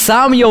 «И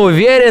сам я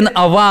уверен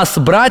о вас,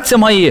 братья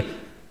мои,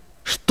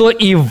 что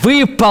и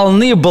вы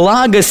полны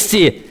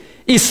благости,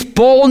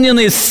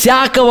 исполнены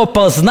всякого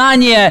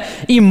познания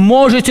и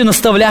можете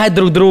наставлять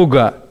друг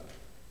друга».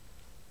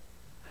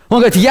 Он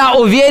говорит: я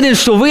уверен,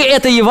 что вы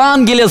это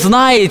Евангелие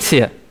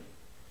знаете.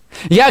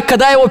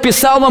 Когда его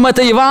писал вам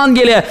это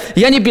Евангелие,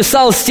 я не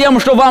писал с тем,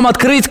 чтобы вам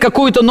открыть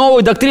какую-то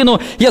новую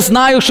доктрину. Я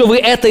знаю, что вы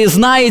это и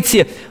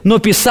знаете, но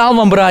писал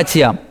вам,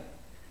 братья,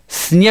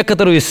 с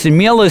некоторой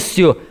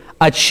смелостью,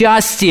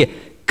 отчасти,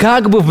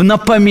 как бы в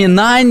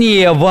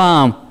напоминание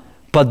вам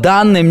по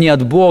данной мне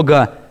от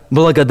Бога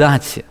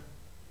благодати.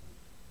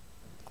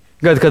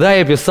 Говорит, когда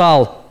я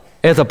писал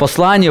это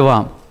послание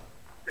вам,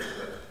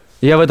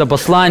 я в этом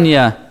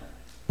послании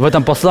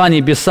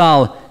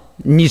писал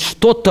не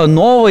что-то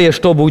новое,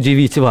 чтобы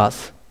удивить вас.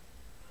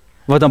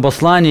 В этом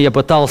послании я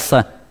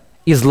пытался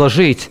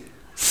изложить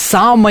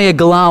самое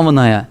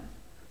главное,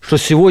 что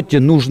сегодня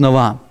нужно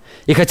вам.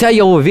 И хотя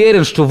я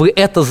уверен, что вы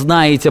это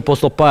знаете,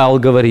 апостол Павел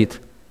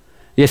говорит,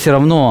 я все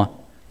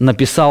равно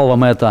написал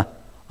вам это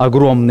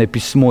огромное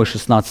письмо из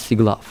 16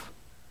 глав.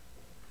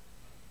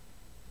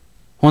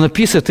 Он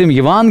описывает им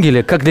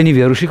Евангелие, как для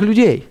неверующих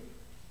людей.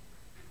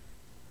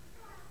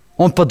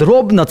 Он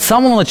подробно от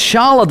самого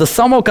начала до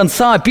самого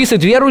конца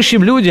описывает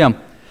верующим людям.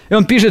 И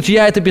он пишет: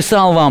 я это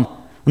писал вам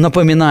в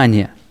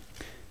напоминание.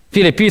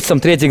 Филиппийцам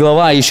 3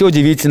 глава, еще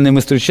удивительный,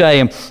 мы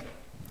встречаем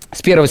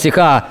с 1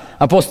 стиха,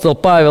 апостол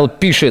Павел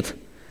пишет: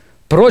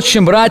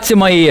 «Впрочем, братья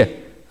мои,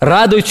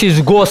 радуйтесь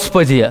в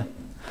Господе».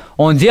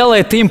 Он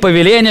делает им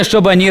повеление,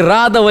 чтобы они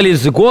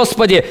радовались в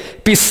Господе.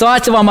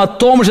 Писать вам о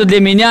том же для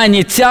меня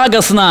не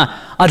тягостно,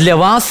 а для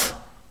вас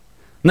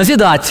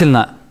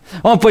назидательно.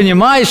 Он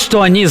понимает,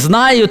 что они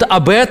знают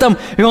об этом,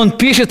 и он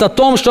пишет о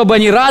том, чтобы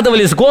они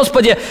радовались в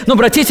Господе. Но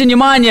обратите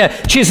внимание,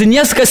 через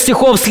несколько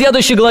стихов в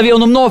следующей главе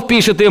он вновь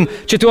пишет им,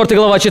 4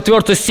 глава,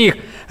 4 стих: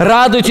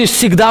 «Радуйтесь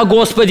всегда,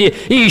 Господи,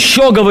 и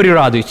еще говорю,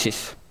 радуйтесь».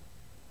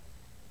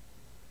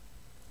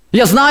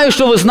 Я знаю,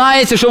 что вы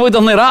знаете, что вы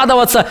должны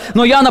радоваться,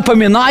 но я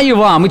напоминаю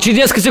вам. И через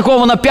несколько стихов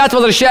он опять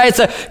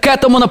возвращается к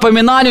этому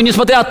напоминанию,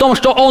 несмотря на то,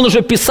 что он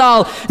уже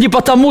писал, не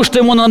потому, что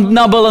ему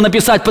надо было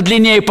написать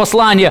подлиннее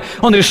послание,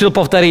 он решил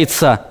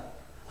повториться.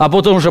 А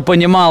потом уже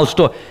понимал,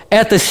 что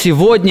это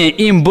сегодня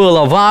им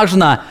было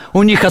важно,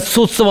 у них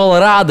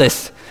отсутствовала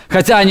радость.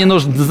 Хотя они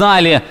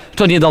знали,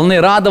 что они должны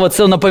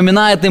радоваться, он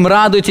напоминает им: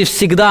 радуйтесь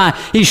всегда.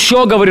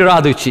 Еще говорю,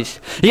 радуйтесь.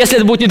 Если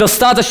это будет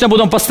недостаточно,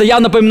 буду вам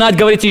постоянно напоминать,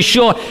 говорить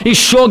еще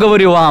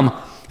говорю вам,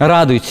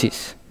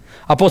 радуйтесь.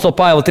 Апостол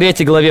Павел в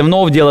 3 главе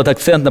вновь делает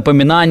акцент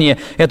напоминания.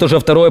 Это уже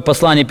 2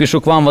 послание.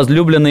 Пишу к вам,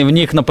 возлюбленные, в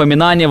них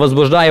напоминание,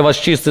 возбуждая ваш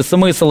чистый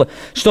смысл,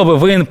 чтобы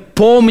вы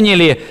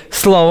помнили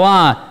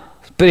слова,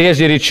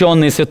 прежде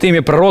реченные святыми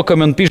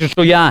пророками. Он пишет,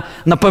 что я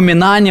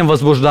напоминанием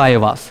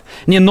возбуждаю вас.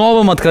 Не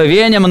новым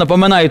откровением, а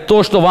напоминаю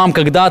то, что вам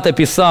когда-то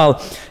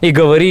писал и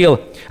говорил.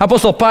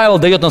 Апостол Павел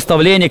дает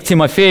наставление к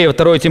Тимофею,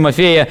 2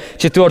 Тимофея,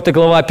 4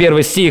 глава,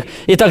 1 стих.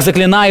 «Итак,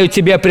 заклинаю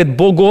тебя пред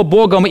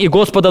Богом и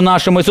Господом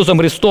нашим Иисусом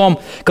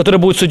Христом, который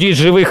будет судить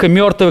живых и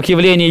мертвых,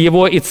 явления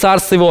Его и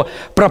Царства Его,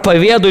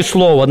 проповедуй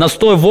Слово,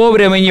 настой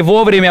вовремя и не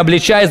вовремя,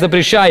 обличай,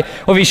 запрещай,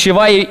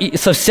 увещевай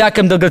со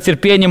всяким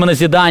долготерпением и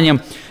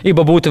назиданием,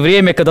 ибо будет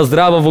время, когда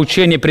здравого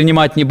учения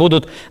принимать не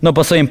будут, но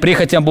по своим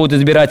прихотям будут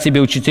избирать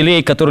себе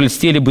учителей, которые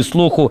льстили бы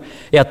слуху,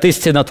 и от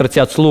истины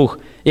отвратят слух,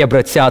 и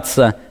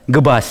обратятся к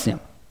басням».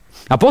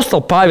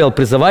 Апостол Павел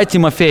призывает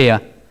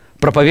Тимофея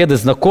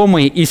проповедовать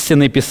знакомые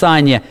истинные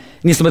Писания,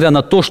 несмотря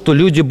на то, что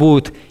люди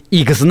будут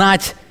их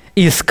знать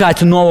и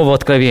искать нового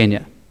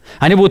откровения.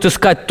 Они будут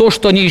искать то,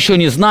 что они еще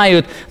не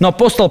знают, но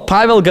апостол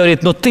Павел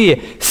говорит: но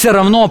ты все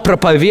равно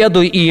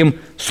проповедуй им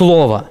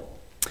Слово.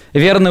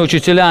 Верные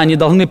учителя не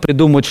должны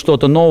придумывать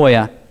что-то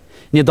новое,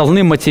 не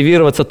должны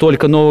мотивироваться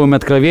только новыми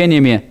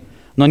откровениями,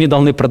 но они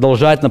должны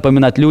продолжать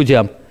напоминать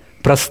людям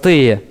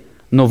простые,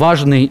 но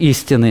важные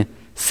истины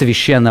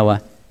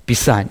Священного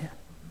Писания.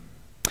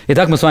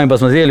 Итак, мы с вами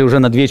посмотрели уже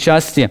на 2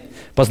 части.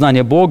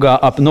 Познание Бога,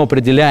 оно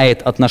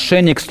определяет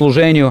отношение к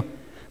служению.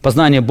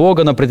 Познание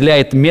Бога, оно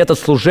определяет метод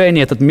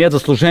служения. Этот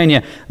метод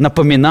служения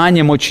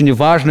напоминанием очень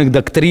важных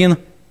доктрин.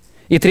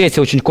 И 3,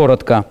 очень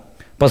коротко.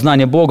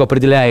 Познание Бога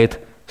определяет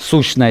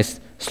сущность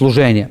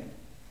служения.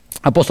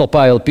 Апостол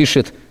Павел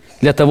пишет: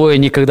 «Для того я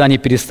никогда не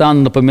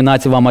перестану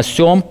напоминать вам о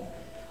сем,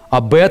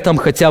 об этом,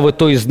 хотя вы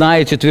то и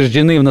знаете,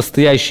 утверждены в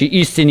настоящей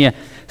истине,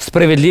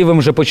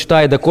 справедливым же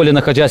почитая, доколе,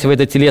 находясь в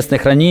этой телесной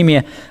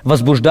храниме,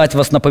 возбуждать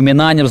вас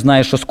напоминанием,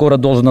 зная, что скоро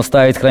должен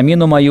оставить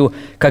храмину мою,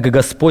 как и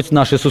Господь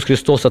наш Иисус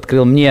Христос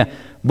открыл мне.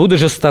 Буду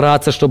же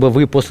стараться, чтобы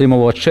вы после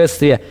моего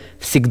отшествия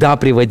всегда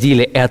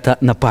приводили это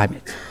на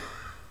память».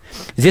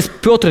 Здесь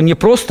Петр не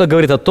просто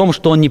говорит о том,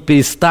 что он не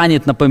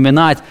перестанет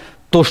напоминать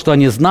то, что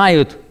они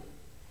знают,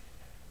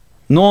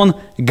 но он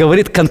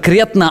говорит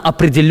конкретно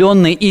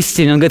определенной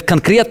истине. Он говорит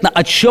конкретно,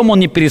 о чем он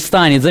не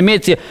перестанет.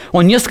 Заметьте,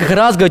 он несколько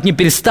раз говорит: не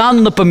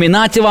перестану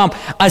напоминать вам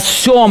о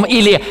сем,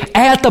 или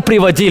это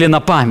приводили на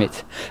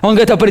память. Он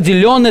говорит о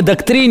определенной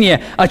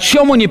доктрине, о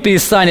чем он не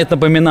перестанет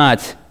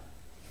напоминать.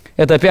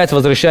 Это опять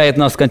возвращает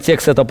нас в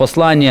контекст этого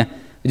послания,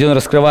 где он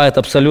раскрывает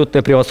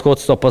абсолютное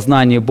превосходство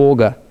познания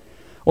Бога.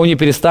 Он не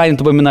перестанет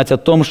напоминать о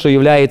том, что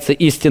является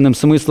истинным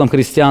смыслом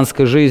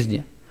христианской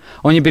жизни.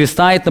 Он не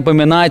перестанет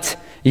напоминать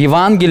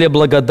Евангелие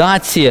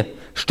благодати,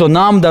 что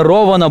нам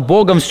даровано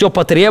Богом все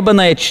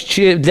потребное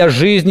для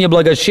жизни и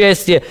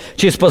благочестия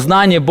через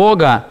познание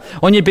Бога.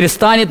 Он не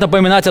перестанет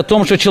напоминать о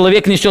том, что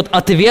человек несет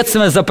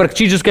ответственность за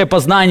практическое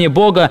познание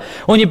Бога.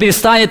 Он не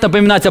перестанет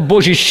напоминать о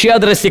Божьей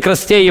щедрости,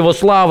 красоте Его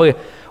славы.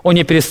 Он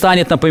не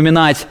перестанет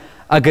напоминать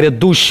о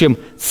грядущем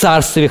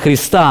Царстве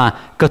Христа,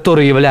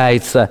 которое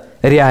является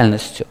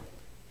реальностью.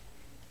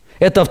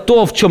 Это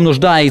то, в чем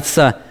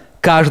нуждается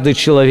каждый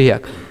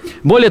человек.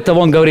 Более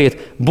того, он говорит: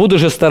 буду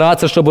же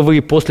стараться, чтобы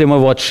вы после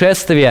моего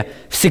отшествия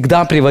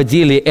всегда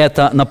приводили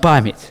это на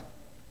память.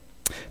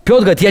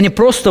 Петр говорит: я не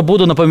просто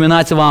буду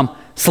напоминать вам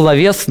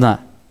словесно,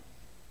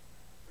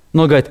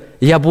 но, говорит,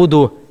 я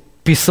буду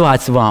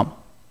писать вам.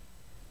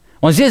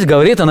 Он здесь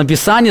говорит о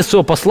написании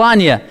своего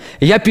послания.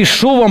 Я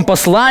пишу вам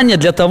послание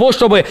для того,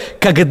 чтобы,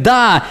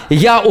 когда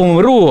я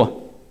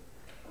умру,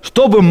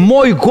 чтобы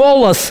мой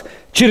голос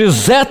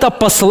через это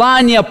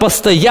послание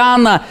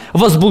постоянно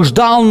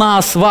возбуждал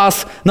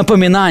вас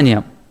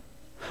напоминанием.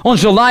 Он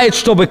желает,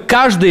 чтобы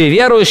каждый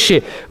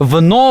верующий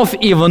вновь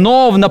и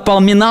вновь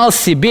напоминал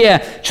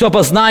себе, что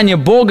познание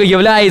Бога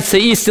является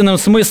истинным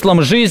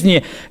смыслом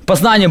жизни.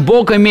 Познание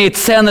Бога имеет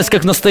ценность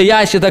как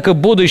настоящей, так и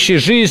будущей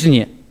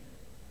жизни.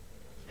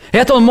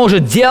 Это он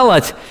может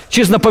делать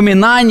через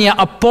напоминание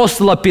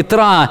апостола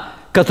Петра,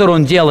 которое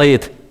он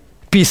делает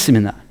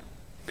письменно.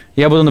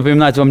 Я буду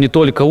напоминать вам не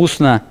только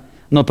устно,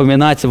 но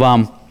напоминать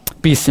вам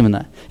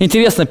письменно.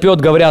 Интересно,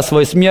 Петр, говоря о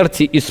своей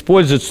смерти,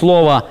 использует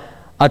слово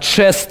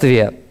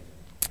 «отшествие».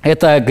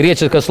 Это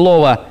греческое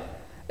слово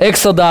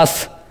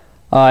 «эксодос».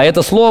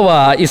 Это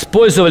слово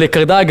использовали,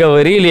 когда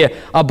говорили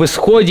об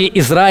исходе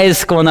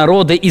израильского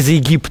народа из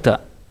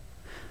Египта.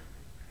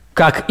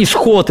 Как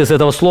исход из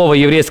этого слова,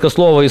 еврейское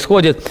слово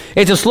исходит.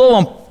 Этим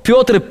словом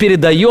Петр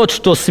передает,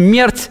 что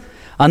смерть,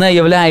 она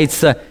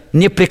является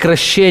не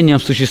прекращением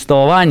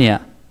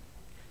существования,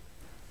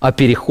 а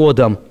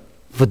переходом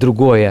в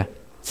другое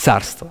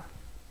царство.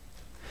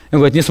 Он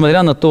говорит: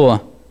 несмотря на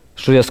то,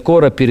 что я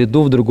скоро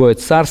перейду в другое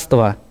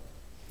царство,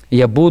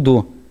 я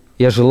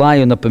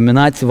желаю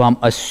напоминать вам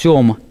о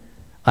сем,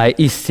 о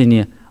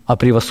истине, о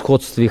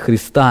превосходстве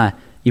Христа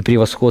и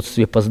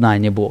превосходстве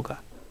познания Бога.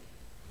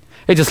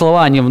 Эти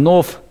слова, они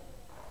вновь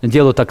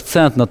делают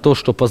акцент на то,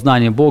 что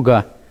познание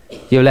Бога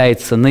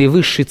является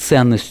наивысшей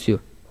ценностью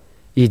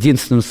и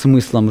единственным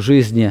смыслом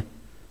жизни,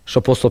 что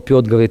апостол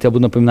Петр говорит: я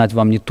буду напоминать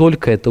вам не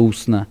только это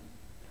устно,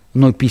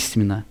 но и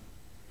письменно.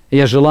 И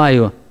я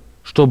желаю,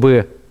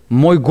 чтобы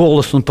мой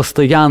голос, он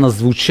постоянно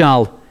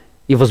звучал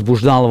и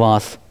возбуждал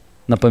вас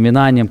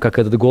напоминанием, как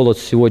этот голос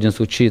сегодня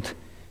звучит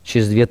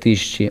через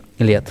 2000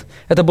 лет.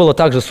 Это было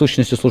также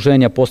сущностью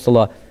служения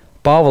апостола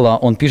Павла.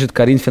 Он пишет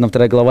Коринфянам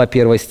 2 глава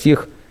 1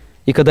 стих: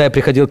 «И когда я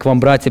приходил к вам,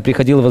 братья,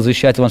 приходил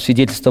возвещать вам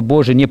свидетельство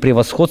Божие не при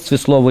восходстве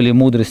слова или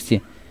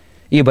мудрости,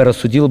 ибо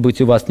рассудил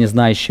быть у вас не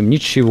знающим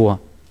ничего,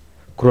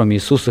 кроме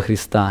Иисуса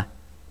Христа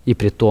и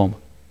притом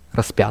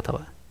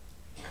распятого».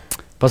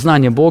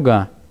 Познание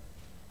Бога,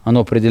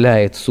 оно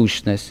определяет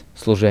сущность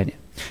служения.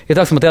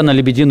 Итак, смотря на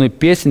лебединую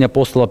песнь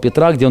апостола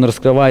Петра, где он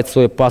раскрывает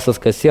свое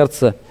пастырское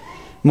сердце,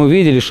 мы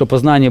увидели, что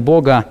познание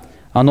Бога,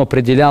 оно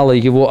определяло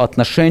его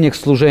отношение к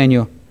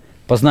служению,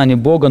 познание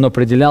Бога, оно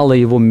определяло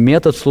его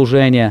метод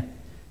служения,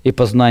 и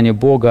познание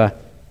Бога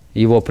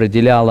его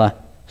определяло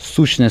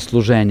сущность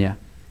служения.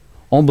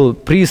 Он был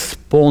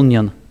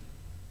преисполнен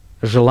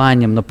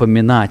желанием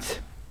напоминать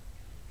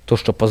то,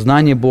 что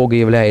познание Бога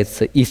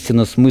является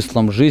истинным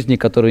смыслом жизни,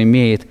 который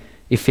имеет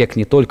эффект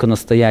не только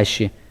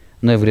настоящий,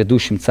 но и в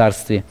грядущем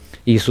Царстве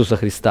Иисуса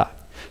Христа.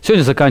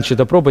 Сегодня, заканчивая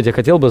эту проповедь, я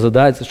хотел бы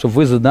задать, чтобы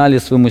вы задали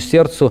своему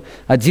сердцу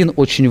один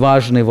очень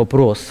важный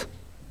вопрос.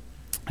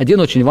 Один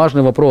очень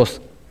важный вопрос.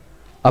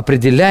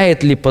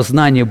 Определяет ли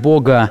познание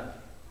Бога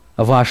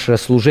ваше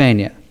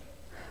служение?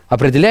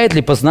 Определяет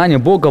ли познание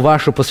Бога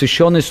вашу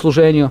посвященность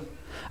служению?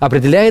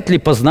 Определяет ли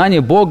познание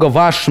Бога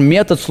ваш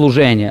метод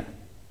служения?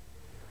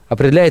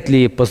 Определяет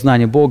ли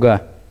познание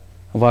Бога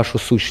вашу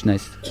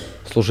сущность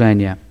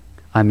служения?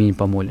 Аминь.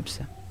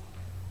 Помолимся.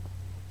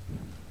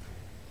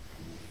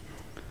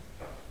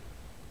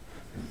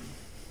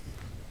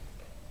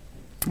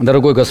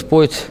 Дорогой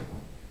Господь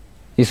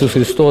Иисус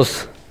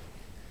Христос,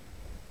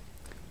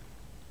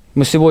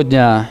 мы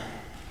сегодня,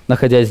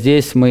 находясь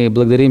здесь, мы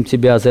благодарим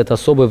Тебя за это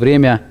особое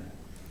время,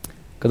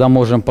 когда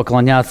можем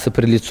поклоняться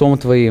пред лицом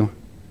Твоим,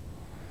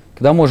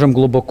 когда можем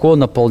глубоко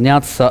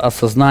наполняться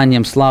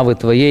осознанием славы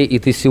Твоей, и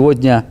Ты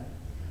сегодня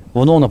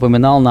вновь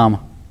напоминал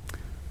нам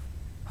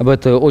об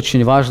этой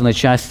очень важной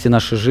части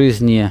нашей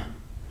жизни,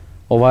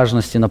 о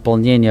важности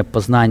наполнения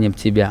познанием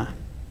Тебя.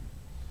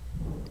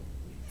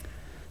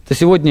 Ты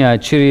сегодня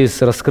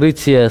через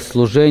раскрытие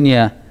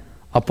служения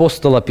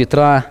апостола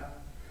Петра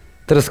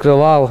Ты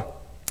раскрывал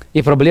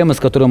и проблемы, с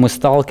которыми мы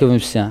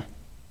сталкиваемся.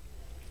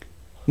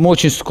 Мы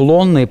очень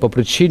склонны по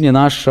причине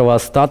нашего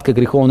остатка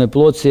греховной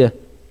плоти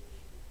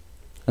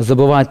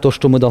забывать то,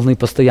 что мы должны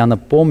постоянно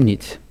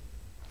помнить.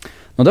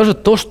 Но даже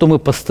то, что мы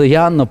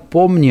постоянно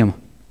помним,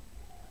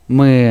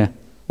 мы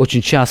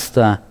очень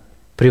часто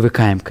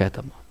привыкаем к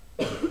этому.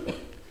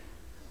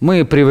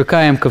 Мы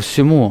привыкаем ко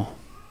всему.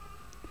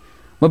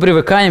 Мы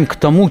привыкаем к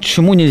тому, к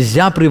чему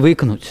нельзя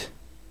привыкнуть.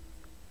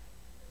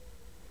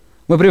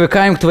 Мы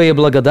привыкаем к Твоей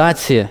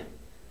благодати.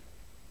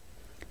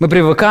 Мы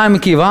привыкаем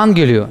к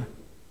Евангелию.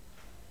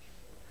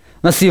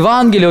 Нас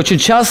Евангелие очень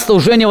часто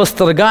уже не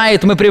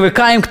восторгает. Мы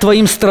привыкаем к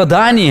Твоим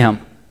страданиям.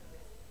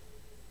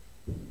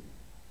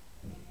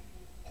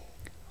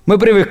 Мы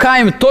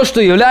привыкаем к тому,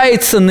 что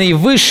является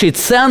наивысшей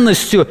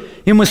ценностью,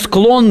 и мы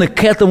склонны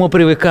к этому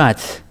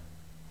привыкать.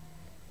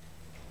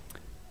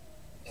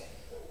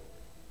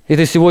 И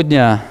Ты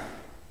сегодня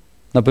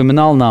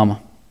напоминал нам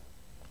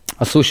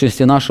о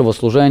сущности нашего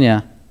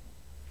служения.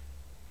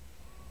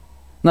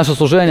 Наше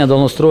служение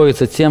должно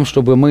строиться тем,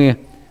 чтобы мы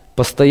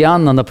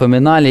постоянно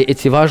напоминали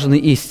эти важные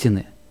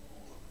истины.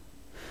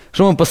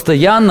 Чтобы мы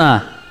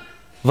постоянно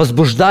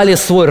возбуждали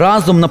свой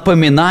разум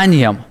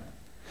напоминанием.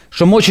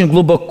 Чтобы мы очень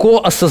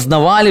глубоко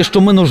осознавали,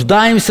 что мы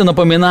нуждаемся в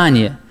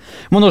напоминании.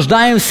 Мы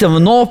нуждаемся в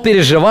новом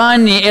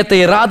переживании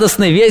этой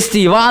радостной вести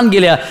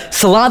Евангелия,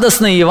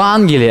 сладостной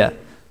Евангелия.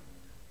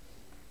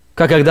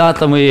 Как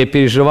когда-то мы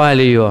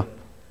переживали ее,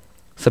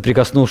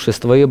 соприкоснувшись с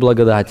Твоей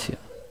благодатью.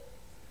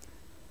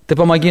 Ты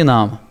помоги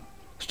нам,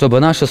 чтобы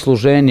наше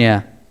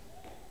служение,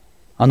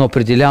 оно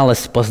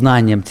определялось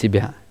познанием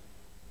Тебя.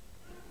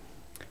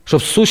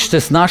 Чтобы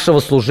сущность нашего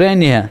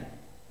служения,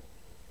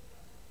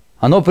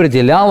 оно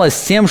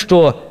определялось тем,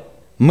 что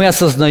мы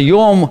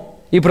осознаем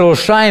и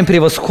превышаем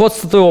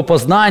превосходство Твоего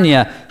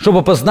познания,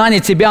 чтобы познание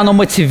Тебя, оно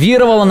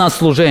мотивировало нас к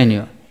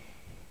служению.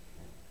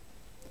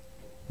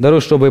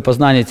 Даруй, чтобы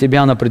познание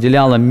Тебя, оно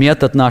определяло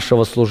метод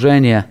нашего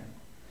служения,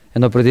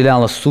 оно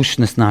определяло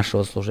сущность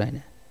нашего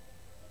служения.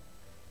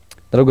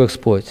 Дорогой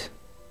Господь,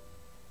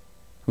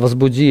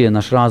 возбуди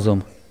наш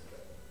разум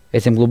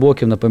этим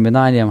глубоким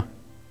напоминанием.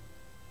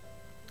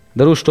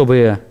 Даруй,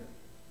 чтобы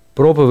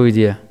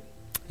проповеди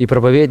и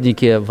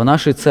проповедники в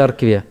нашей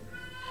церкви,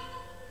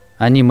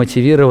 они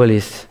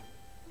мотивировались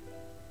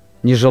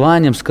не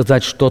желанием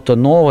сказать что-то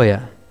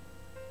новое,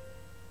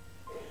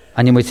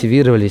 они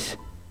мотивировались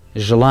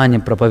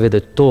желанием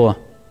проповедовать то,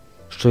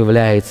 что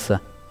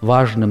является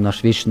важным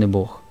наш вечный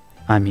Бог.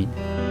 Аминь.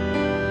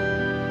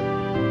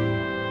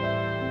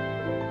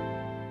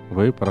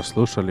 Вы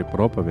прослушали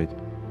проповедь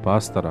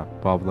пастора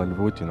Павла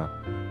Львутина.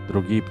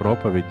 Другие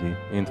проповеди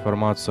и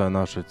информацию о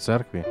нашей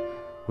церкви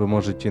вы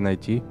можете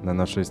найти на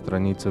нашей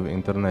странице в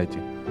интернете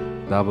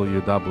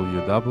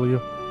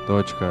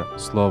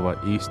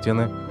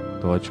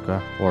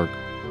www.slovoistины.org.